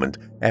exact moment,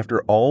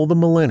 after all the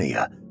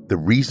millennia, the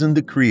reason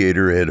the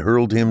Creator had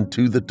hurled him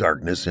to the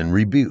darkness in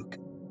rebuke.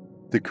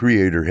 The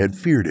Creator had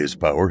feared his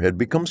power had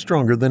become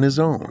stronger than his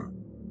own.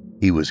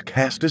 He was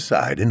cast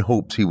aside in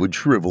hopes he would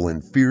shrivel in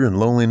fear and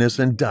loneliness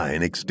and die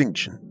in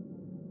extinction.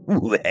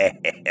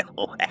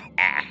 Well,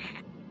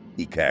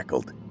 he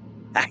cackled.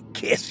 I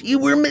guess you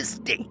were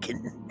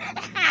mistaken.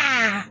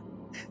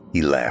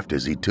 He laughed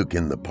as he took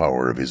in the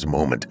power of his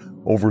moment,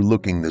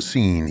 overlooking the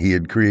scene he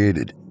had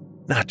created.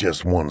 Not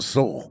just one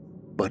soul,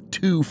 but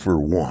two for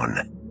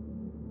one.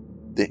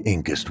 The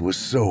Incest was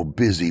so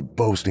busy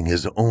boasting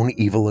his own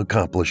evil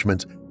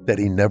accomplishments that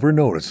he never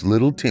noticed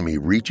little Timmy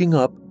reaching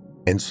up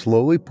and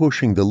slowly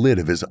pushing the lid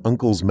of his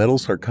uncle's metal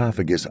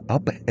sarcophagus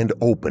up and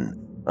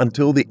open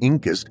until the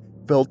Incest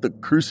felt the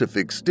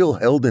crucifix still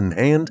held in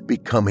hand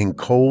becoming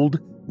cold,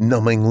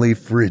 numbingly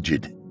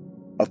frigid.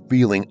 A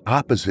feeling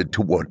opposite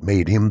to what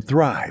made him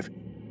thrive.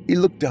 He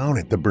looked down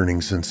at the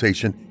burning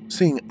sensation,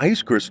 seeing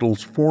ice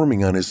crystals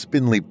forming on his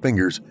spindly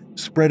fingers,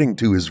 spreading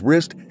to his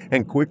wrist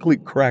and quickly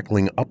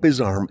crackling up his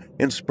arm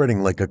and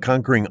spreading like a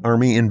conquering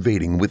army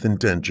invading with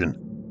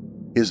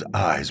intention. His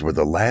eyes were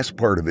the last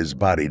part of his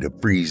body to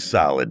freeze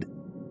solid.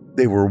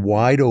 They were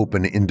wide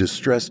open in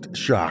distressed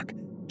shock,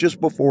 just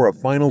before a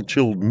final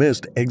chilled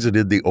mist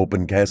exited the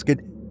open casket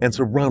and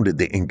surrounded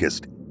the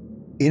Incest.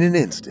 In an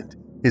instant,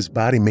 his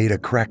body made a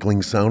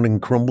crackling sound and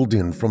crumbled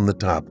in from the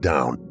top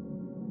down,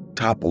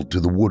 toppled to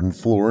the wooden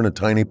floor in a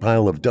tiny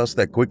pile of dust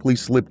that quickly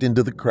slipped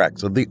into the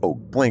cracks of the oak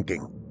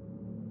planking.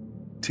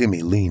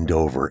 Timmy leaned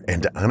over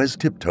and on his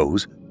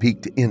tiptoes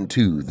peeked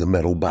into the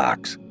metal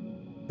box.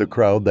 The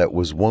crowd that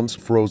was once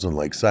frozen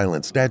like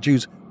silent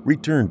statues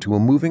returned to a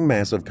moving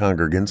mass of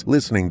congregants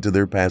listening to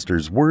their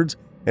pastor's words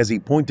as he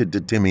pointed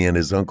to Timmy and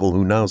his uncle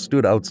who now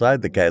stood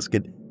outside the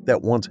casket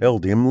that once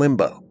held him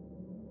limbo.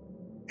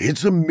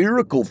 It's a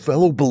miracle,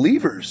 fellow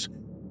believers.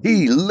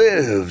 He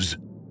lives.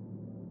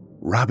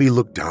 Robbie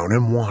looked down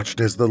and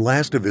watched as the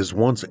last of his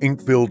once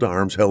ink-filled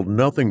arms held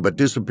nothing but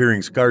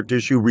disappearing scar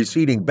tissue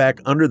receding back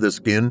under the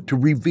skin to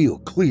reveal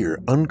clear,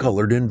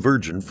 uncolored and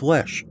virgin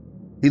flesh.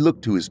 He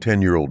looked to his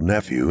 10-year-old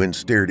nephew and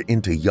stared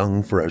into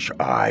young, fresh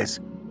eyes.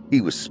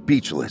 He was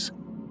speechless.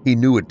 He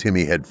knew what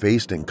Timmy had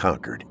faced and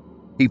conquered.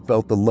 He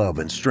felt the love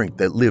and strength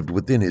that lived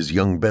within his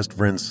young best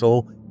friend's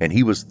soul, and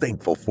he was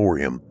thankful for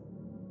him.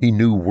 He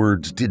knew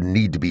words didn't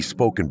need to be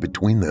spoken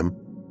between them.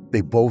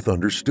 They both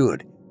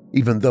understood,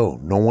 even though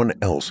no one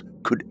else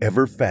could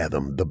ever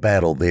fathom the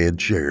battle they had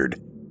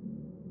shared.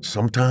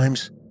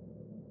 Sometimes,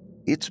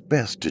 it's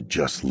best to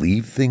just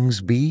leave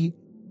things be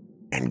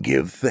and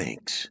give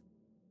thanks.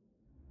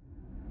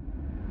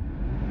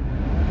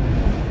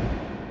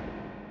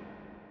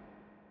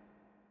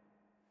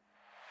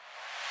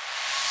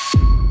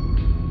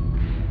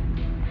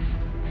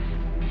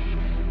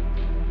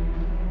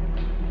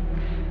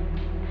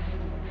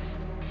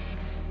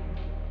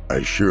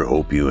 I sure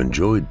hope you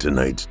enjoyed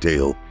tonight's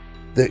tale,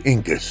 The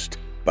Incest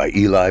by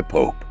Eli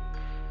Pope.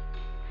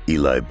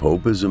 Eli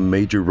Pope is a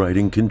major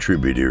writing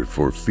contributor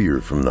for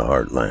Fear from the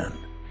Heartland.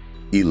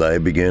 Eli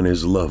began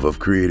his love of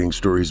creating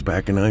stories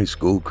back in high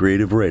school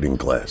creative writing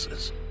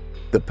classes.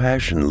 The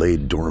passion lay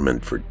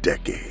dormant for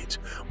decades,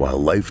 while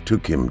life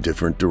took him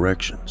different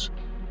directions.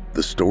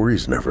 The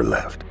stories never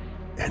left,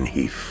 and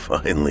he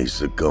finally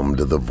succumbed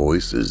to the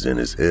voices in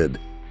his head,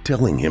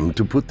 telling him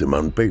to put them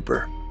on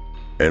paper.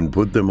 And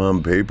put them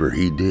on paper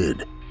he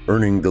did,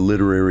 earning the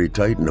Literary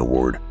Titan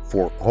Award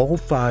for all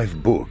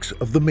 5 books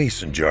of the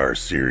Mason Jar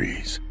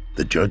series: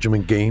 The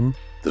Judgment Game,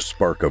 The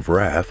Spark of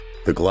Wrath,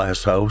 The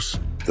Glass House,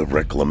 The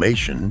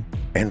Reclamation,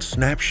 and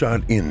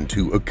Snapshot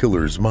into a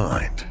Killer's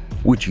Mind,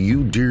 which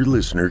you, dear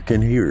listener,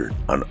 can hear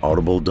on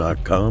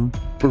audible.com,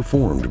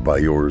 performed by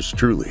yours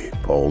truly,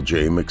 Paul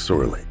J.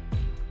 McSorley.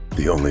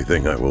 The only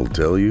thing I will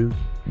tell you,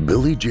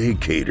 Billy J.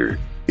 Cater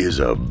is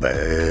a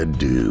bad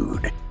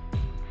dude.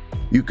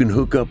 You can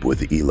hook up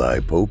with Eli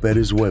Pope at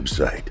his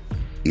website,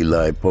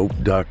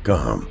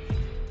 elipope.com.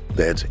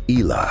 That's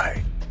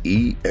Eli,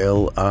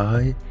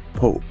 E-L-I,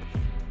 Pope,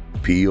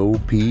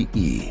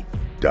 P-O-P-E.com.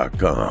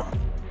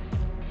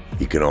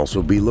 He can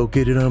also be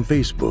located on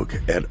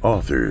Facebook at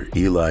author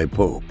Eli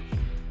Pope,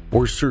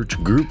 or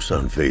search groups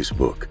on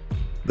Facebook,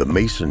 The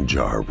Mason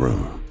Jar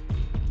Room.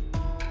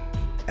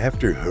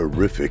 After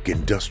horrific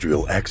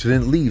industrial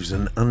accident leaves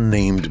an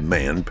unnamed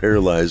man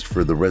paralyzed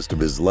for the rest of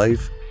his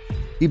life,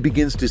 he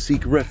begins to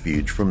seek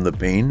refuge from the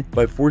pain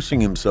by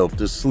forcing himself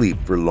to sleep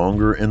for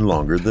longer and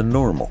longer than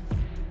normal.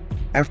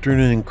 After an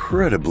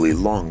incredibly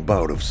long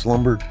bout of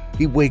slumber,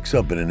 he wakes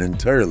up in an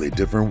entirely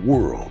different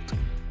world.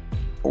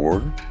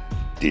 Or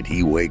did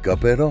he wake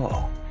up at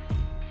all?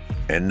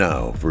 And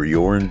now, for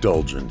your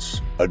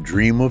indulgence, A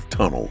Dream of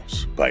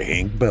Tunnels by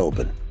Hank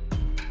Belbin.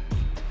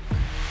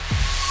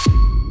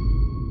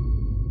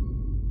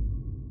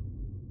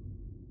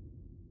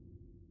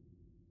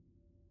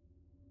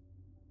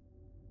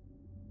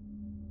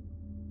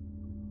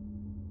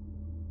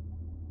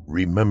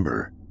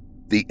 Remember,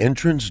 the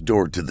entrance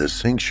door to the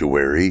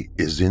sanctuary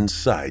is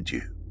inside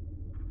you.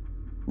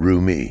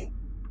 Rumi,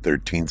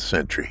 13th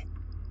century.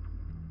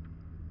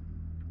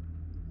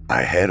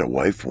 I had a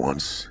wife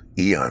once,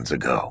 eons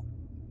ago,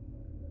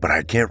 but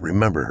I can't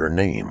remember her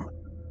name.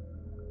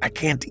 I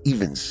can't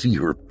even see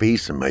her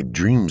face in my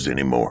dreams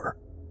anymore.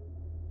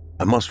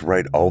 I must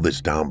write all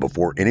this down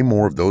before any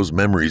more of those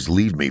memories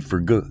leave me for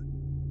good.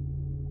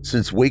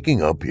 Since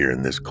waking up here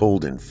in this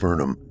cold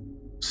infernum,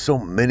 so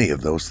many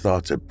of those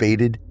thoughts have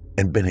faded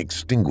and been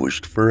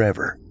extinguished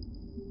forever.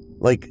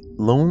 Like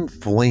lone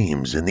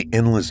flames in the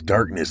endless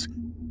darkness,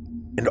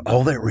 and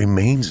all that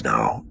remains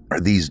now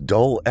are these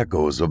dull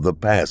echoes of the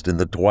past in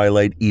the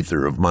twilight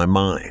ether of my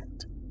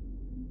mind.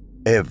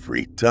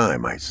 Every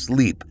time I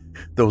sleep,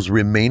 those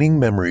remaining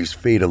memories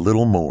fade a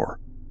little more,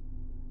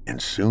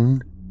 and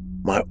soon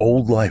my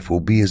old life will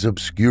be as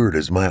obscured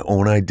as my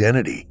own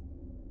identity.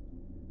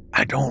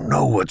 I don't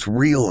know what's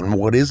real and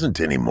what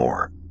isn't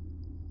anymore.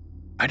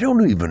 I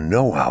don't even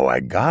know how I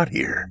got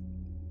here.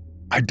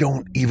 I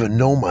don't even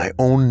know my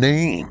own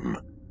name.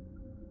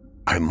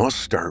 I must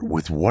start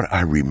with what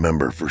I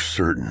remember for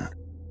certain.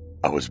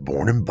 I was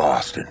born in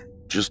Boston,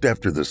 just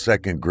after the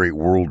Second Great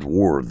World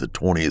War of the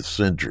 20th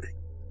century.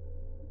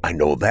 I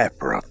know that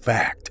for a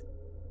fact.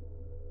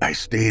 I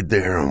stayed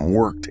there and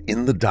worked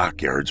in the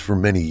dockyards for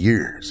many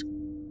years.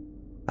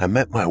 I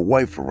met my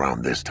wife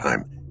around this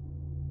time,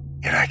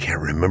 yet I can't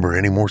remember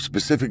any more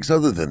specifics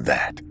other than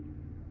that,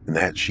 and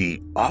that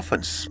she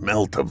often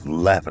smelt of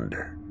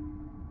lavender.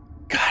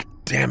 God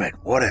damn it,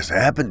 what has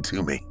happened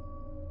to me?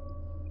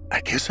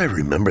 I guess I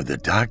remember the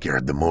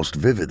dockyard the most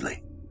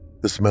vividly.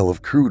 The smell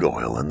of crude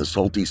oil and the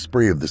salty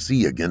spray of the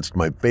sea against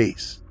my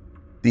face.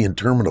 The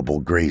interminable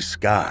gray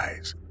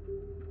skies.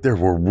 There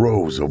were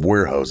rows of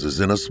warehouses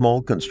and a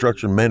small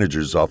construction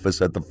manager's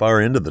office at the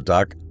far end of the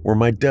dock where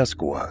my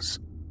desk was.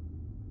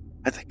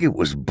 I think it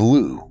was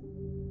blue.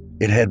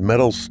 It had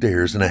metal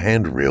stairs and a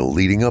handrail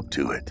leading up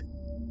to it.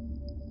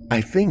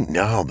 I think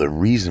now the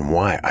reason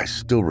why I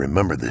still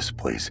remember this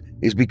place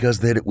is because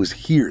that it was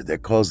here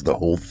that caused the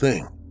whole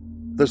thing.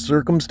 The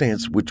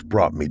circumstance which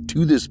brought me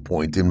to this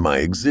point in my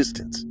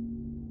existence.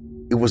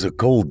 It was a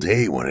cold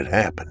day when it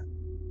happened.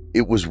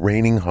 It was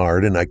raining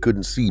hard and I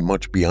couldn't see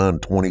much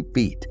beyond 20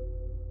 feet.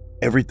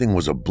 Everything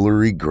was a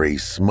blurry gray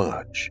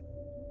smudge.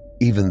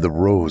 Even the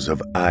rows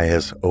of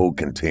ISO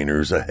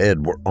containers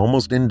ahead were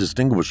almost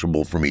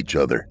indistinguishable from each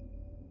other.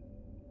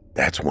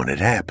 That's when it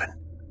happened.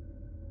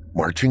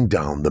 Marching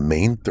down the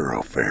main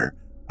thoroughfare,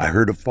 I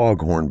heard a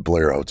foghorn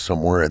blare out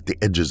somewhere at the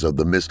edges of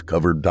the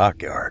mist-covered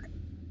dockyard.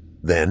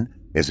 Then,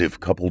 as if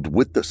coupled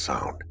with the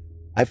sound,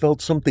 I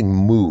felt something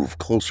move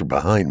closer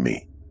behind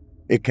me.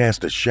 It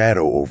cast a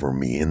shadow over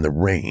me in the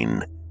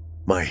rain.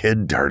 My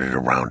head darted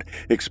around,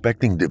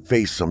 expecting to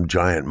face some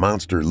giant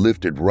monster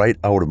lifted right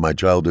out of my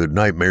childhood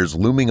nightmares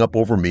looming up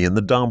over me in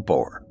the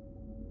downpour.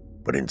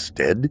 But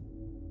instead,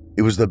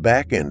 it was the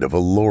back end of a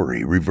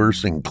lorry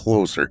reversing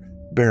closer,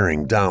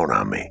 bearing down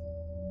on me.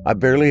 I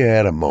barely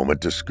had a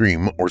moment to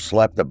scream or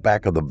slap the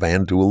back of the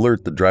van to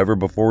alert the driver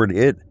before it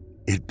hit.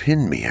 It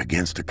pinned me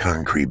against a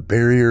concrete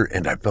barrier,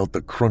 and I felt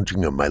the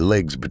crunching of my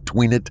legs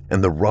between it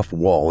and the rough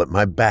wall at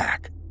my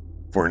back.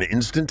 For an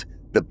instant,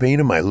 the pain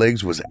in my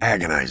legs was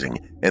agonizing,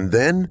 and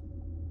then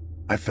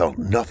I felt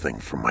nothing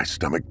from my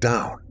stomach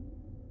down.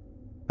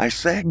 I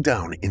sagged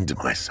down into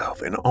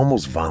myself and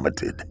almost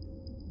vomited.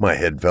 My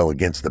head fell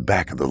against the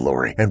back of the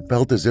lorry and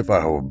felt as if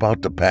I were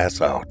about to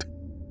pass out.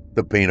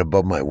 The pain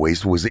above my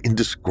waist was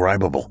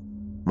indescribable.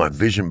 My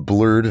vision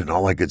blurred, and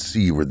all I could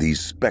see were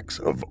these specks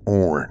of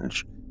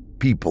orange.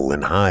 People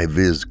in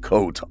high-vis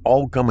coats,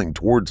 all coming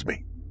towards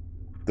me.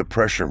 The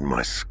pressure in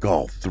my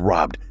skull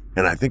throbbed,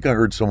 and I think I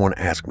heard someone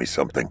ask me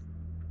something.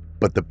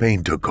 But the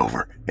pain took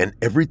over, and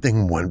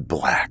everything went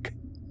black.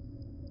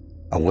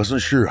 I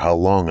wasn't sure how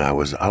long I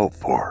was out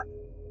for,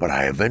 but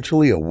I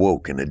eventually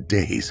awoke in a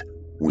daze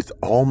with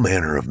all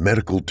manner of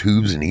medical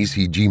tubes and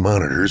ECG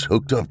monitors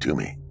hooked up to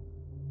me.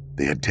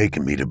 They had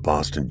taken me to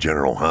Boston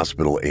General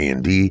Hospital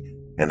A&D,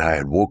 and I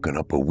had woken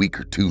up a week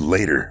or two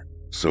later,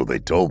 so they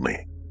told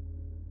me.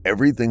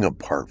 Everything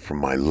apart from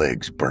my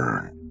legs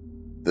burned.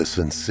 The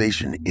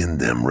sensation in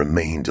them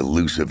remained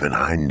elusive, and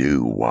I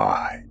knew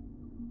why.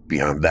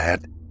 Beyond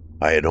that,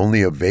 I had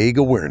only a vague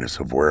awareness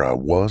of where I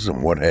was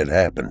and what had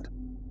happened.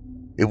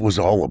 It was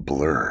all a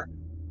blur.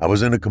 I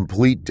was in a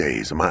complete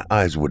daze, and my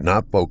eyes would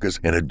not focus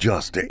and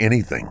adjust to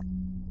anything.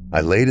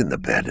 I laid in the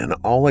bed, and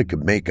all I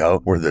could make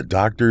out were the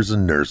doctors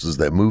and nurses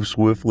that moved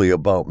swiftly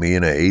about me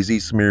in a hazy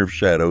smear of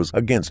shadows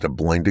against a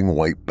blinding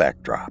white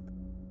backdrop.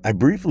 I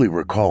briefly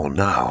recall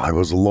now I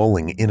was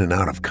lolling in and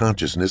out of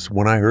consciousness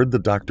when I heard the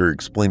doctor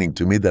explaining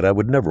to me that I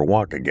would never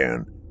walk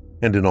again,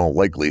 and in all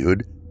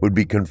likelihood would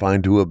be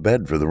confined to a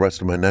bed for the rest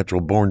of my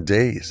natural-born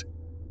days.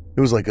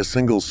 It was like a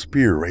single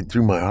spear right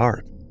through my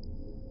heart.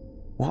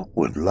 What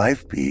would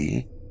life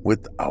be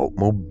without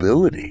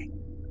mobility?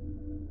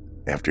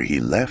 After he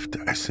left,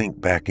 I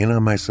sank back in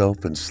on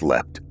myself and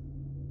slept.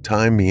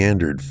 Time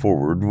meandered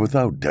forward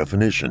without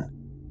definition.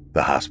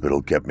 The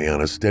hospital kept me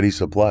on a steady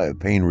supply of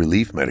pain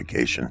relief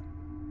medication.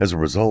 As a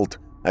result,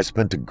 I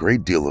spent a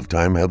great deal of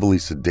time heavily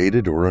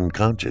sedated or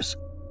unconscious.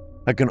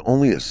 I can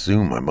only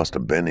assume I must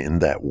have been in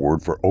that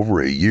ward for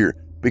over a year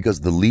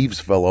because the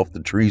leaves fell off the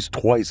trees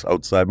twice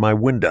outside my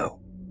window.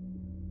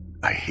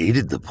 I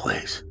hated the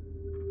place.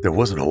 There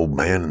was an old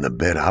man in the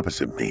bed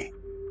opposite me.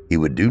 He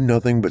would do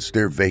nothing but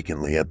stare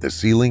vacantly at the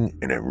ceiling,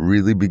 and it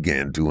really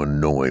began to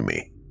annoy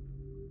me.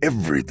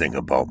 Everything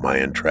about my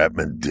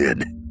entrapment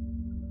did.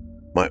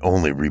 My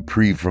only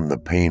reprieve from the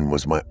pain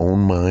was my own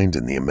mind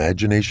and the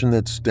imagination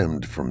that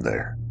stemmed from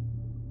there.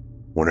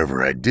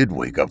 Whenever I did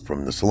wake up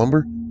from the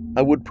slumber,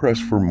 I would press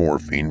for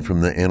morphine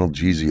from the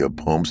analgesia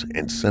pumps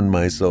and send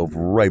myself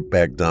right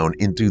back down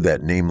into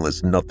that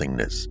nameless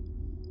nothingness.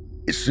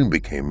 It soon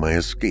became my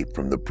escape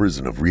from the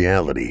prison of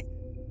reality.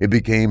 It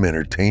became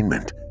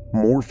entertainment,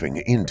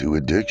 morphing into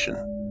addiction.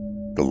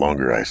 The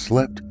longer I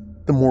slept,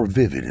 the more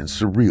vivid and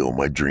surreal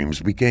my dreams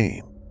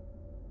became.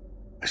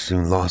 I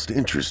soon lost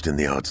interest in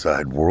the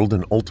outside world,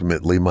 and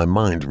ultimately my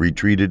mind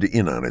retreated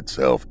in on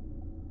itself.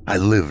 I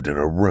lived in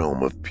a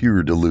realm of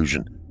pure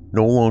delusion,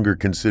 no longer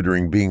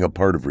considering being a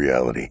part of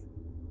reality.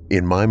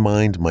 In my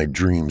mind, my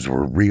dreams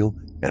were real,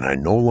 and I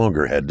no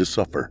longer had to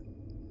suffer.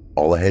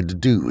 All I had to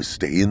do was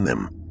stay in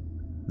them.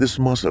 This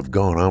must have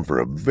gone on for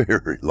a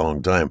very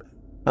long time.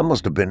 I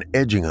must have been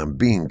edging on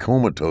being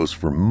comatose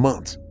for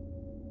months.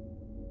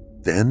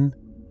 Then,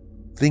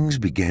 things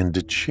began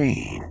to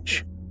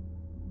change.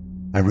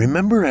 I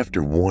remember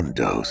after one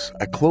dose,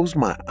 I closed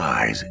my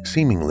eyes,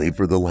 seemingly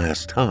for the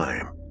last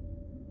time.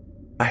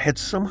 I had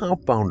somehow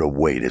found a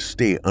way to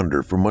stay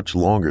under for much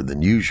longer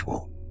than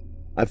usual.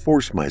 I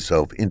forced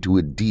myself into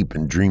a deep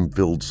and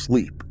dream-filled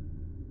sleep.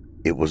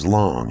 It was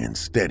long and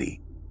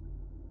steady.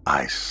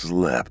 I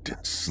slept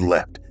and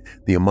slept.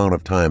 The amount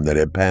of time that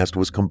had passed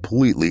was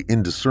completely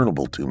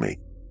indiscernible to me.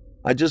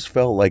 I just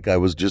felt like I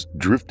was just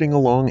drifting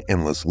along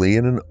endlessly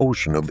in an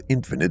ocean of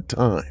infinite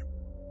time.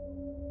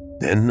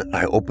 Then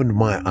I opened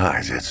my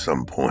eyes at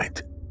some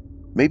point,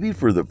 maybe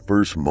for the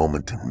first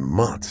moment in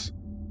months.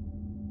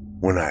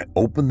 When I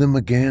opened them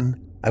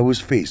again, I was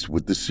faced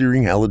with the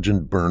searing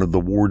halogen burn of the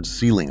ward's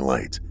ceiling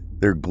lights,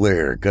 their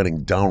glare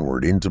cutting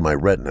downward into my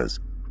retinas.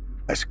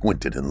 I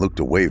squinted and looked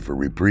away for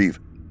reprieve,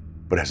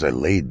 but as I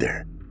laid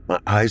there, my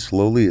eyes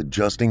slowly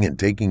adjusting and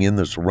taking in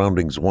the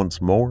surroundings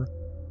once more,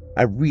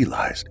 I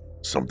realized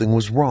something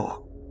was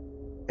wrong.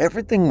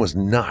 Everything was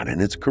not in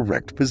its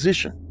correct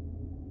position.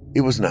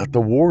 It was not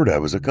the ward I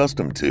was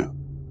accustomed to.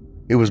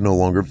 It was no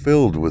longer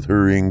filled with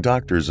hurrying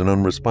doctors and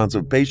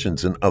unresponsive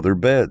patients in other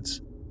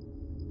beds.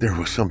 There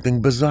was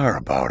something bizarre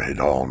about it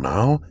all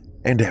now,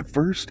 and at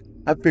first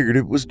I figured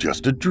it was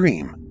just a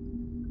dream.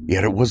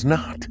 Yet it was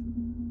not.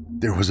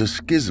 There was a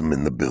schism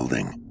in the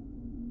building.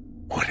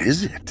 What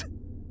is it?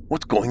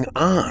 What's going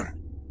on?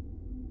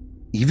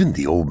 Even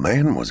the old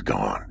man was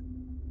gone.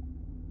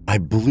 I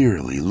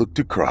blearily looked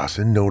across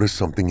and noticed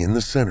something in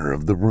the center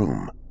of the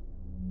room.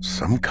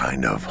 Some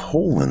kind of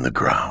hole in the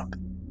ground.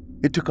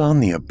 It took on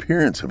the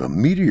appearance of a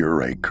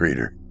meteorite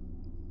crater.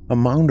 A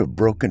mound of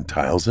broken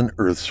tiles and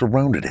earth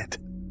surrounded it.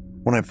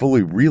 When I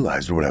fully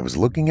realized what I was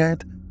looking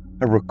at,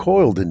 I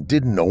recoiled and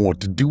didn't know what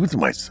to do with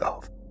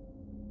myself.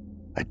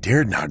 I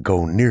dared not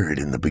go near it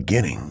in the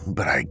beginning,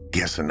 but I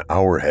guess an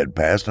hour had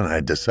passed and I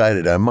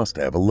decided I must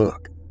have a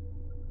look.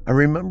 I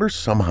remember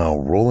somehow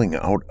rolling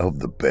out of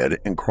the bed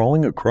and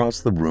crawling across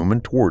the room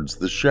and towards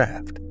the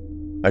shaft.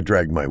 I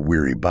dragged my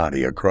weary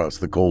body across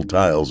the cold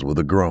tiles with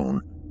a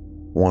groan.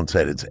 Once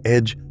at its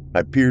edge,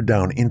 I peered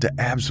down into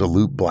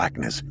absolute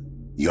blackness,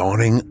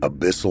 yawning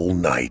abyssal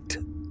night.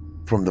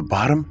 From the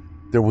bottom,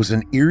 there was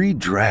an eerie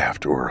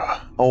draft or a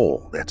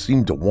hole that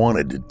seemed to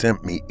want to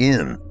tempt me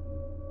in.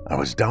 I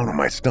was down on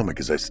my stomach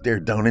as I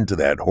stared down into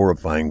that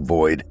horrifying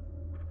void.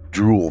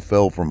 Drool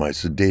fell from my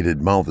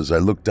sedated mouth as I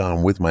looked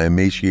down with my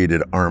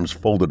emaciated arms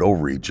folded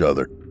over each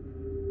other.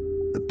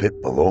 The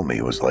pit below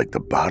me was like the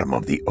bottom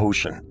of the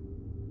ocean.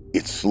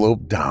 It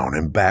sloped down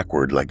and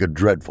backward like a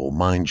dreadful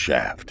mine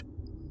shaft.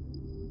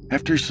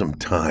 After some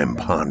time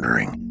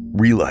pondering,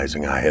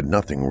 realizing I had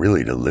nothing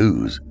really to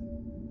lose,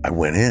 I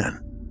went in.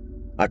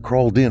 I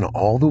crawled in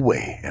all the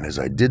way, and as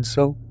I did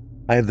so,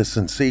 I had the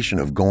sensation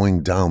of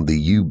going down the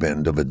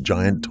U-bend of a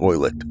giant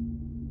toilet.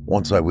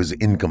 Once I was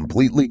in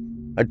completely,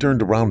 I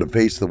turned around to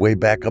face the way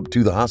back up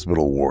to the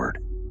hospital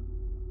ward.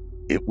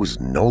 It was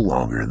no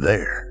longer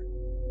there.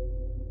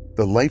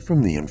 The light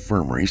from the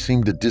infirmary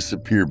seemed to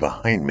disappear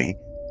behind me,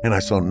 and I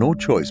saw no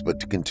choice but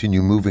to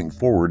continue moving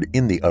forward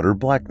in the utter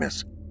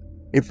blackness.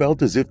 It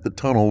felt as if the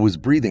tunnel was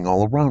breathing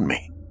all around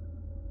me.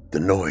 The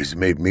noise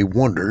made me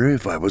wonder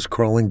if I was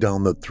crawling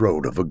down the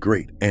throat of a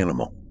great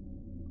animal.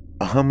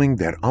 A humming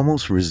that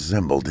almost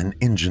resembled an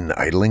engine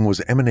idling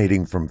was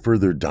emanating from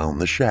further down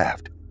the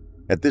shaft.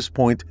 At this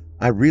point,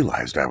 I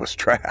realized I was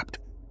trapped.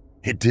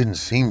 It didn't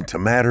seem to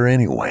matter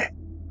anyway.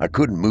 I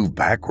couldn't move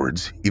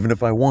backwards, even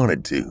if I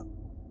wanted to.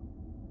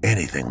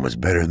 Anything was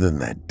better than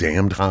that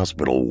damned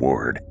hospital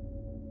ward.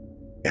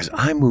 As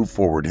I moved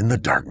forward in the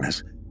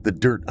darkness, the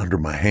dirt under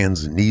my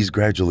hands and knees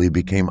gradually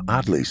became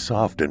oddly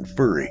soft and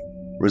furry,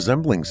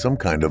 resembling some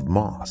kind of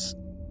moss.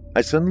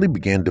 I suddenly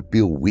began to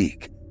feel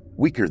weak,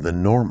 weaker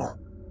than normal.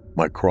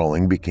 My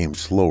crawling became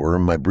slower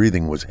and my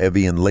breathing was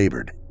heavy and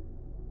labored.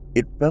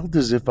 It felt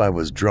as if I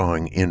was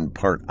drawing in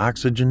part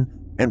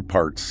oxygen and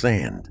part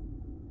sand.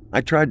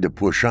 I tried to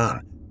push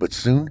on, but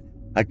soon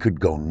I could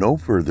go no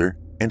further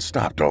and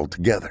stopped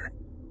altogether.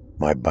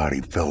 My body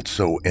felt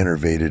so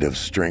enervated of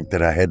strength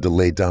that I had to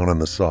lay down on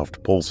the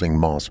soft pulsing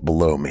moss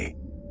below me.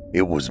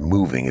 It was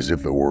moving as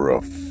if it were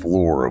a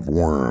floor of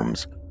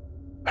worms.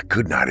 I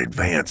could not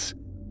advance,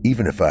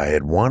 even if I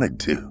had wanted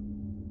to.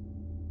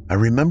 I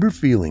remember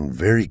feeling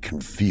very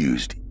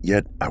confused,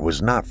 yet I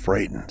was not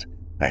frightened.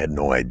 I had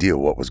no idea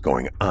what was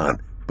going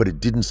on, but it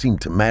didn't seem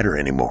to matter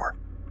anymore.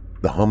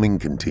 The humming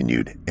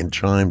continued, and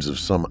chimes of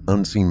some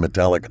unseen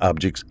metallic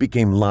objects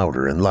became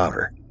louder and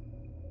louder.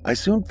 I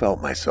soon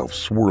felt myself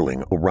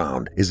swirling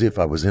around as if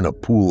I was in a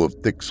pool of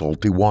thick,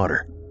 salty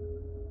water.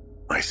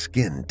 My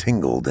skin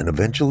tingled, and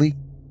eventually,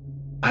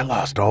 I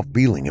lost all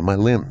feeling in my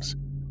limbs.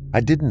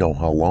 I didn't know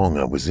how long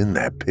I was in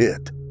that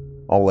pit.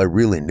 All I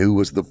really knew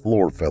was the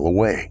floor fell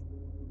away.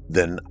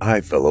 Then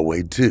I fell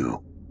away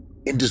too,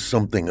 into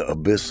something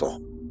abyssal.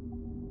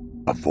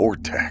 A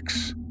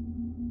vortex.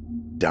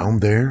 Down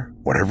there,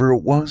 whatever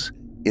it was,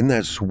 in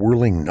that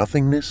swirling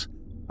nothingness,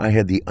 I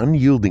had the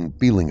unyielding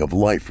feeling of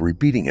life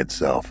repeating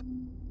itself.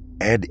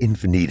 Ad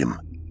infinitum.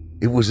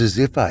 It was as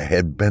if I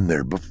had been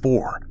there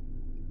before,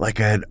 like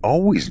I had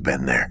always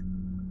been there.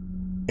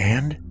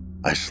 And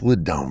I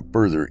slid down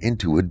further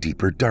into a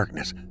deeper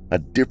darkness, a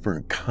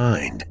different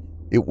kind.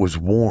 It was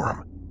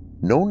warm.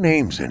 No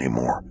names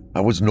anymore.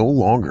 I was no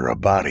longer a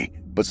body,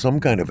 but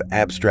some kind of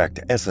abstract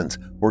essence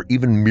or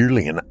even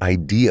merely an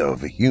idea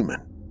of a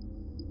human.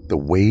 The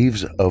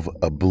waves of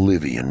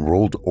oblivion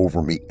rolled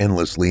over me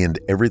endlessly and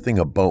everything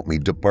about me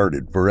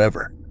departed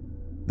forever.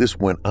 This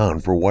went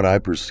on for what I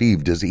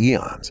perceived as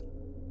eons.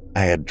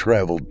 I had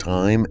traveled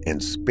time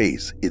and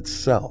space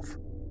itself.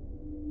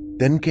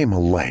 Then came a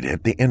light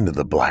at the end of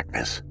the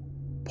blackness.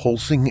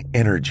 Pulsing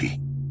energy.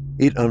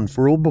 It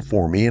unfurled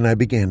before me and I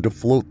began to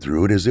float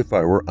through it as if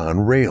I were on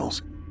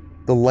rails.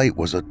 The light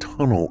was a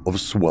tunnel of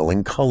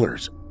swelling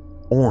colors.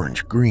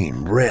 Orange,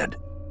 green, red.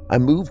 I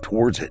moved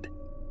towards it.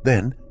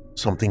 Then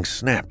something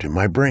snapped in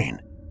my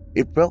brain.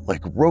 It felt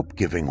like rope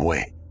giving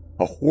way,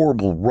 a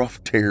horrible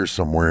rough tear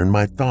somewhere in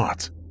my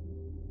thoughts.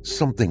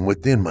 Something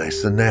within my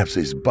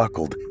synapses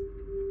buckled,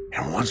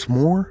 and once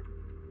more,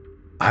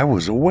 I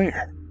was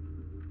aware.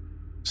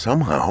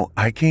 Somehow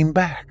I came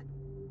back.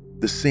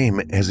 The same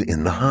as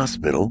in the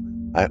hospital,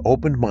 I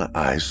opened my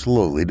eyes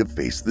slowly to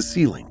face the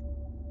ceiling.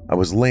 I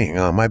was laying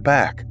on my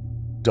back.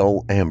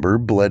 Dull amber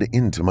bled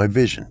into my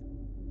vision.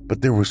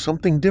 But there was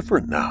something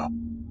different now.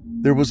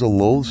 There was a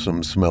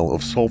loathsome smell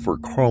of sulfur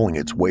crawling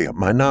its way up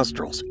my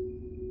nostrils.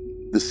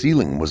 The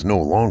ceiling was no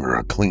longer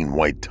a clean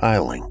white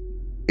tiling.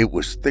 It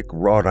was thick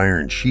wrought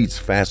iron sheets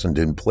fastened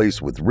in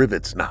place with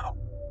rivets now.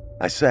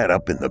 I sat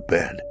up in the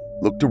bed,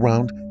 looked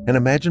around, and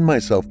imagined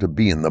myself to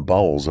be in the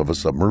bowels of a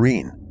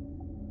submarine.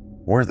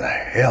 Where the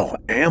hell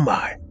am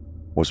I?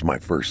 Was my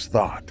first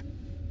thought.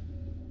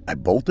 I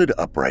bolted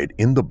upright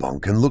in the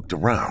bunk and looked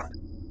around.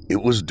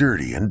 It was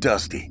dirty and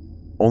dusty,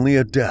 only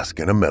a desk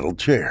and a metal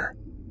chair.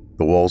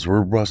 The walls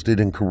were rusted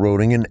and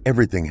corroding and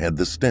everything had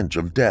the stench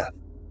of death.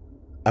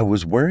 I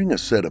was wearing a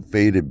set of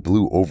faded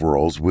blue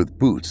overalls with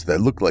boots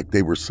that looked like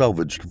they were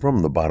salvaged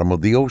from the bottom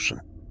of the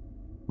ocean.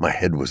 My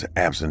head was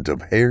absent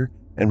of hair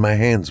and my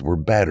hands were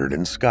battered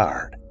and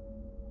scarred.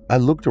 I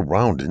looked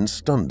around in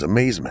stunned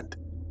amazement.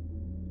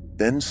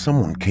 Then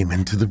someone came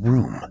into the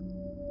room.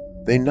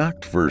 They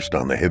knocked first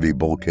on the heavy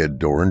bulkhead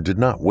door and did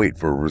not wait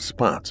for a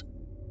response.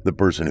 The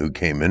person who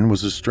came in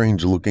was a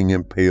strange-looking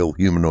and pale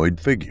humanoid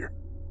figure.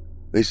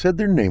 They said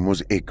their name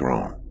was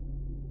Akron.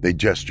 They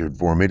gestured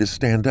for me to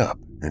stand up,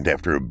 and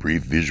after a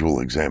brief visual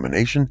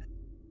examination,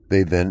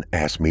 they then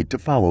asked me to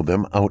follow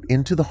them out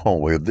into the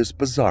hallway of this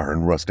bizarre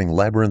and rusting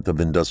labyrinth of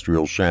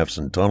industrial shafts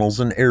and tunnels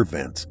and air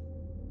vents.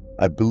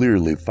 I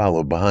blearily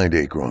followed behind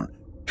Akron,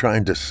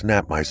 trying to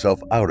snap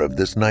myself out of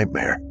this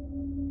nightmare.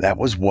 That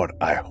was what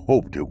I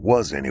hoped it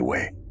was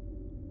anyway.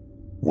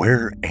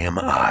 Where am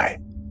I?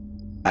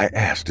 I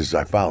asked as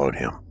I followed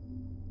him.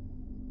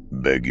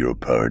 Beg your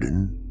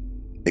pardon?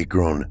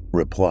 Akron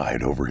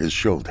replied over his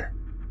shoulder.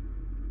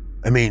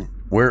 I mean,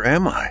 where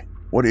am I?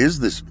 What is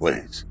this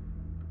place?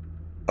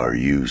 Are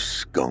you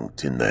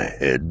skunked in the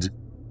head?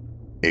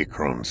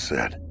 Akron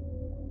said.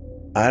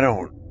 I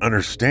don't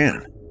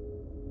understand.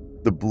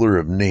 The blur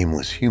of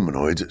nameless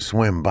humanoids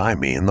swam by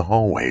me in the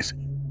hallways.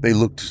 They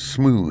looked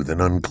smooth and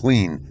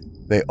unclean.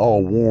 They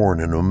all wore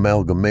an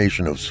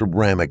amalgamation of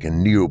ceramic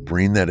and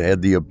neoprene that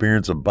had the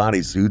appearance of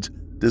bodysuits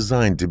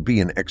designed to be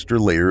an extra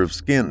layer of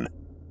skin.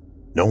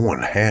 No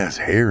one has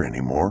hair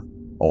anymore.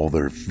 All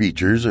their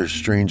features are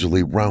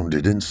strangely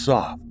rounded and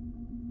soft.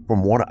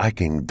 From what I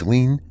can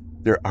glean,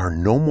 there are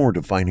no more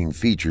defining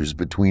features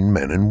between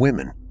men and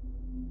women.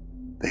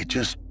 They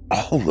just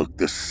all look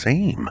the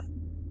same.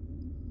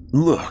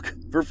 Look,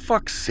 for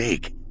fuck's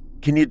sake,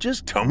 can you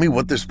just tell me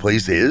what this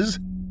place is?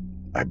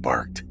 I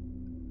barked.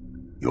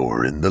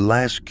 You're in the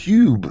last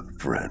cube,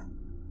 friend.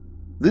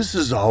 This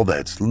is all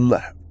that's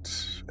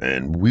left,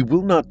 and we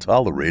will not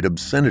tolerate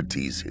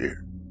obscenities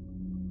here.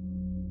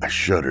 I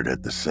shuddered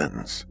at the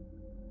sentence.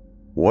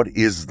 What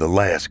is the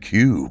last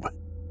cube?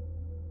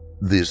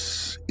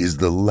 This is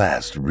the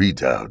last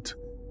redoubt,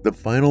 the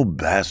final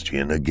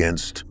bastion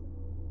against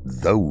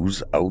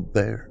those out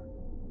there.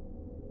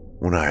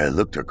 When I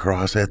looked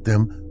across at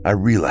them, I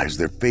realized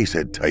their face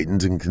had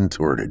tightened and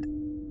contorted.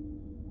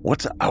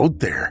 What's out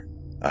there?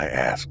 I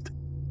asked.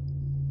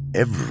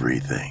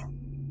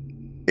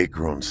 Everything,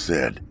 Akron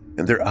said,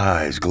 and their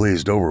eyes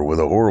glazed over with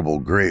a horrible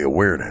gray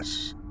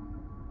awareness.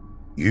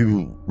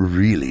 You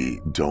really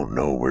don't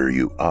know where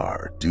you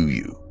are, do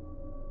you?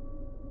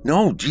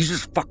 No,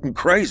 Jesus fucking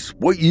Christ,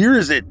 what year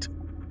is it?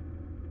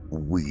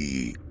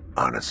 We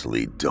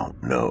honestly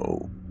don't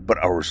know, but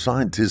our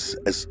scientists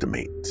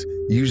estimate,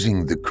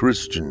 using the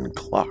Christian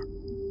clock,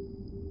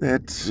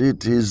 that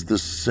it is the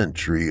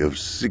century of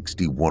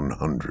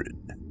 6100.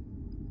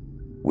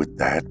 With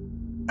that,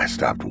 I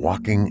stopped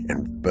walking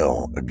and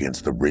fell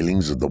against the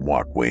railings of the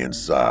walkway and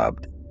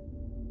sobbed.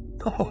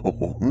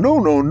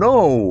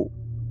 No.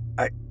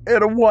 I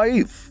had a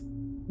wife.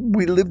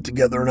 We lived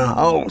together in a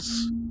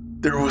house.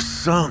 There was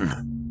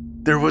sun.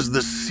 There was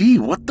the sea.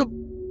 What the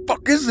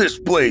fuck is this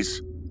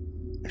place?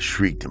 I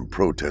shrieked in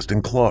protest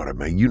and clawed at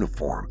my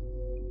uniform.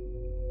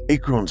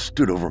 Akron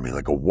stood over me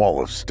like a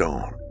wall of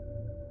stone.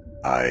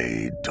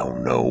 I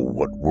don't know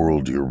what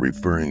world you're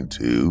referring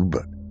to,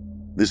 but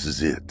this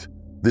is it.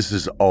 This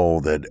is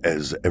all that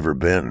has ever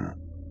been.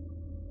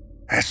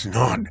 That's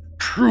not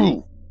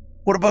true.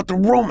 What about the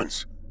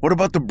Romans? What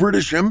about the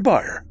British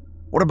Empire?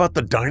 What about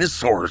the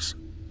dinosaurs?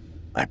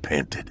 I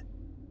panted.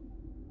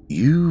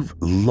 You've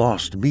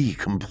lost me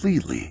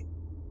completely,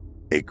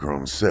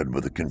 Akron said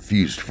with a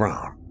confused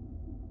frown.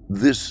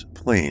 This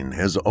plane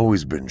has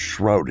always been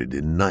shrouded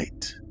in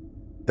night.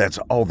 That's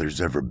all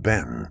there's ever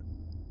been.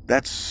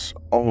 That's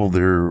all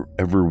there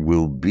ever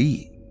will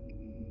be.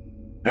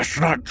 That's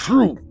not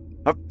true.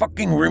 I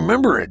fucking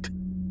remember it.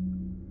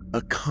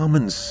 A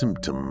common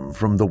symptom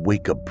from the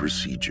wake-up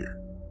procedure.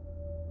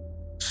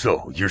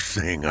 So you're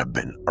saying I've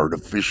been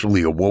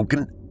artificially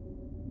awoken?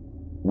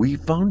 We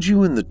found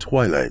you in the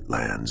Twilight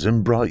Lands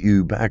and brought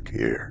you back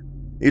here.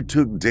 It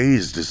took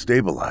days to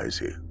stabilize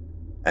you.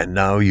 And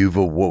now you've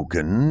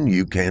awoken,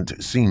 you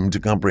can't seem to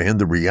comprehend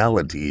the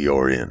reality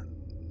you're in.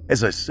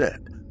 As I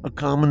said, a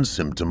common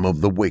symptom of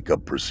the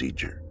wake-up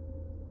procedure.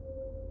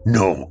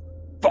 No,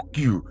 fuck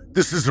you,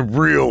 this isn't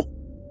real,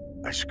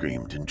 I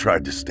screamed and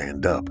tried to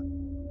stand up.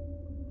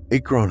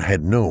 Akron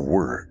had no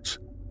words.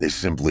 They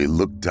simply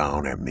looked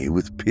down at me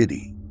with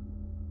pity.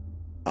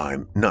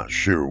 I'm not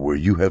sure where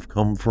you have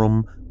come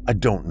from. I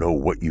don't know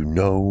what you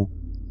know,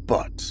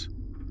 but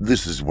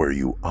this is where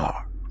you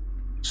are.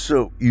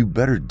 So you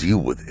better deal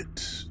with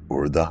it,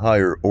 or the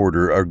higher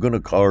order are going to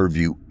carve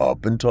you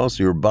up and toss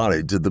your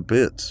body to the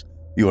pits.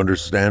 You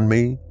understand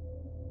me?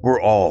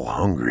 We're all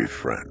hungry,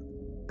 friend,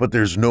 but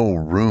there's no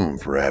room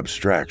for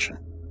abstraction.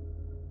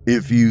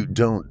 If you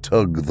don't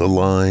tug the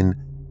line,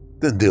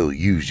 then they'll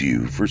use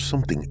you for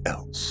something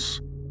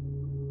else.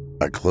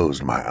 I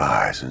closed my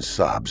eyes and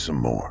sobbed some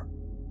more.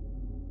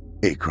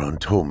 Akron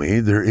told me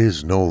there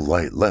is no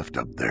light left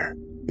up there.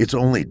 It's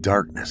only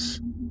darkness.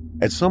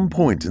 At some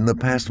point in the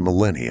past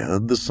millennia,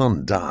 the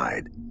sun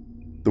died.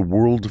 The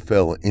world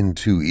fell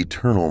into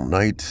eternal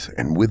night,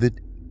 and with it,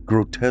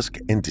 grotesque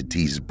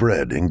entities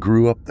bred and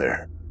grew up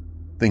there.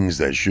 Things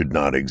that should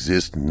not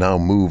exist now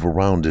move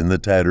around in the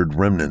tattered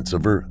remnants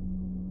of Earth.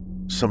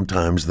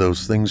 Sometimes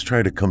those things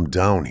try to come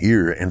down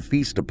here and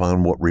feast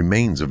upon what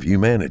remains of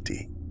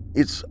humanity.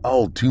 It's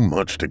all too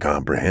much to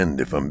comprehend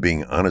if I'm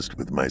being honest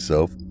with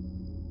myself.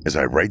 As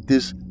I write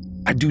this,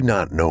 I do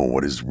not know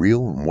what is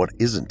real and what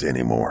isn't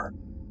anymore.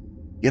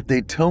 Yet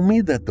they tell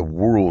me that the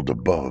world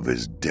above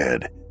is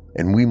dead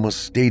and we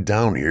must stay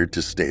down here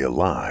to stay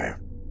alive.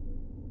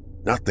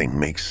 Nothing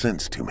makes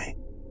sense to me.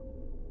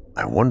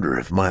 I wonder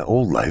if my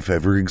old life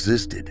ever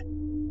existed.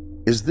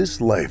 Is this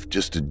life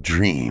just a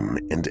dream,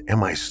 and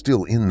am I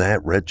still in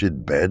that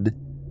wretched bed?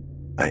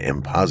 I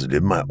am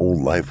positive my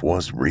old life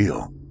was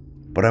real,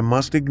 but I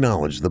must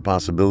acknowledge the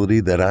possibility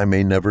that I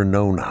may never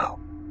know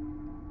now.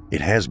 It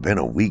has been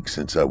a week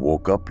since I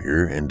woke up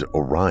here, and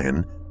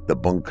Orion, the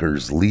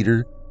bunker's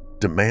leader,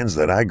 demands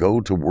that I go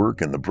to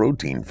work in the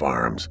protein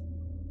farms.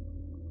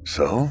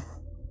 So,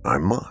 I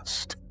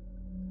must.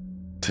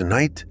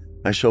 Tonight,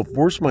 I shall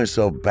force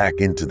myself back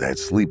into that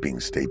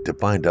sleeping state to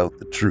find out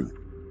the truth.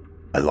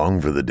 I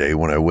long for the day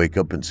when I wake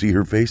up and see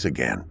her face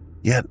again.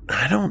 Yet,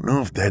 I don't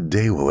know if that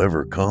day will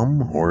ever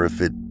come or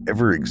if it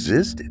ever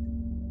existed.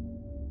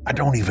 I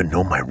don't even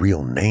know my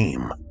real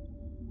name.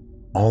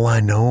 All I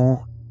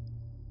know,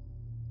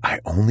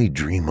 I only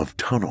dream of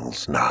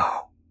tunnels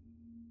now.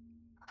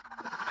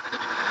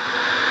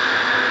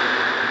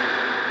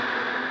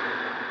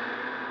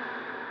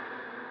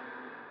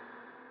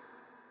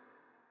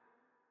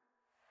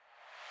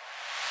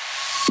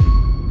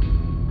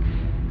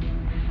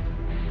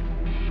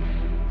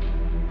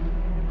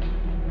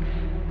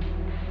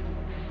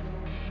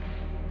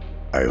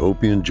 I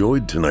hope you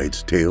enjoyed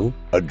tonight's tale,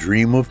 A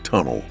Dream of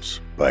Tunnels,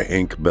 by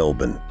Hank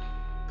Belbin.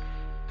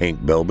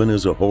 Hank Belbin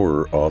is a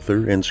horror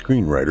author and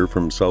screenwriter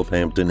from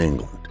Southampton,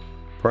 England.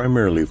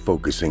 Primarily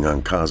focusing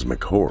on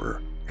cosmic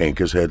horror, Hank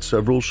has had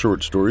several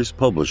short stories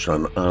published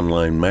on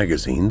online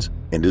magazines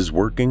and is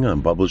working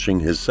on publishing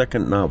his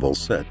second novel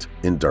set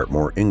in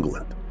Dartmoor,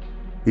 England.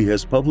 He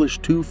has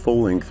published 2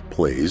 full-length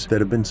plays that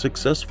have been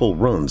successful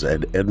runs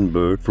at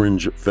Edinburgh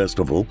Fringe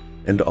Festival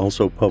and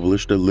also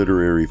published a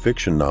literary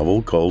fiction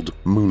novel called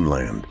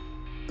Moonland.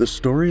 The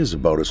story is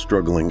about a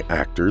struggling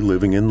actor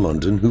living in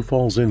London who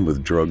falls in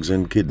with drugs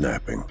and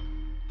kidnapping.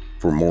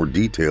 For more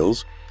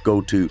details,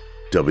 go to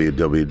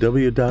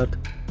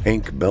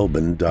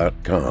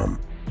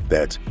www.hankbelbin.com.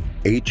 That's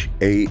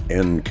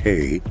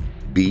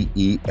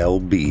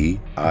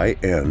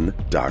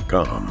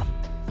HANKBELBIN.com.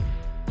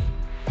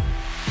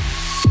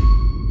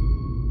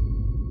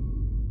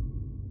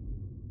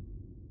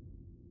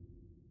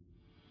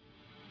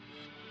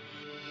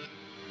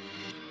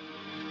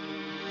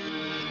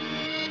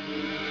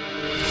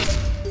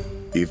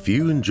 If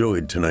you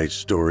enjoyed tonight's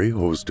story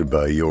hosted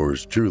by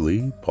yours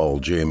truly, Paul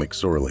J.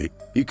 McSorley,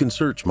 you can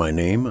search my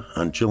name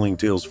on Chilling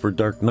Tales for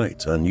Dark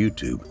Nights on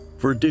YouTube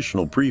for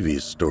additional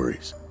previous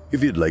stories.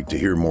 If you'd like to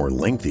hear more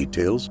lengthy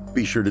tales,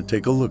 be sure to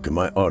take a look at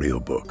my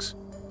audiobooks.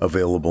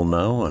 Available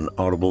now on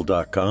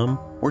audible.com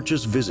or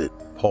just visit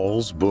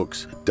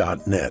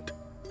paulsbooks.net.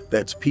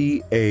 That's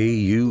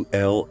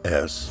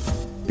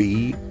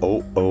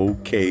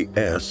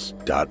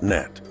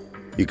PAULSBOOKS.net.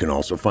 You can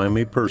also find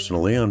me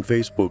personally on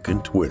Facebook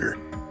and Twitter.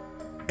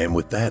 And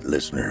with that,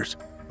 listeners,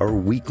 our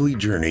weekly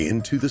journey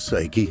into the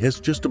psyche has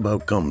just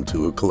about come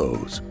to a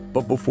close.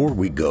 But before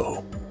we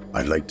go,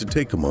 I'd like to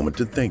take a moment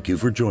to thank you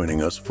for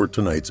joining us for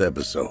tonight's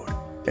episode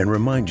and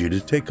remind you to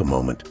take a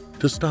moment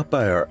to stop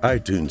by our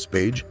iTunes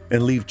page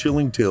and leave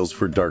Chilling Tales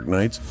for Dark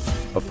Nights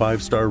a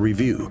 5-star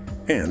review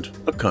and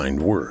a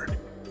kind word.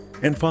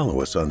 And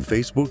follow us on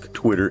Facebook,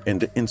 Twitter,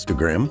 and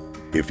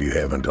Instagram if you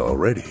haven't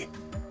already.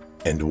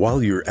 And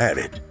while you're at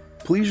it,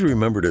 please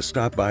remember to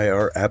stop by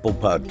our Apple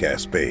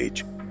Podcast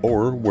page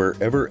or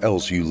wherever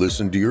else you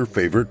listen to your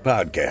favorite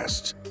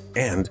podcasts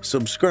and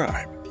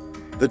subscribe.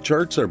 The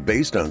charts are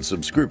based on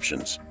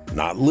subscriptions,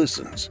 not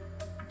listens.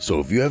 So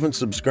if you haven't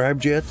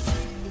subscribed yet,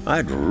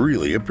 I'd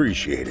really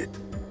appreciate it.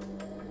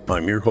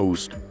 I'm your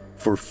host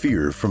for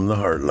Fear from the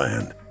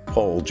Heartland,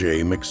 Paul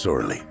J.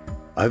 McSorley.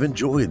 I've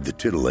enjoyed the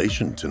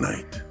titillation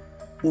tonight.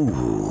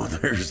 Ooh,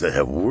 there's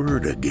that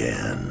word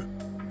again.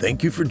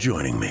 Thank you for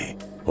joining me.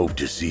 Hope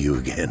to see you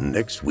again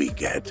next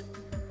week at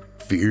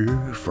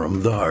Fear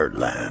from the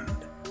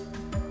Heartland.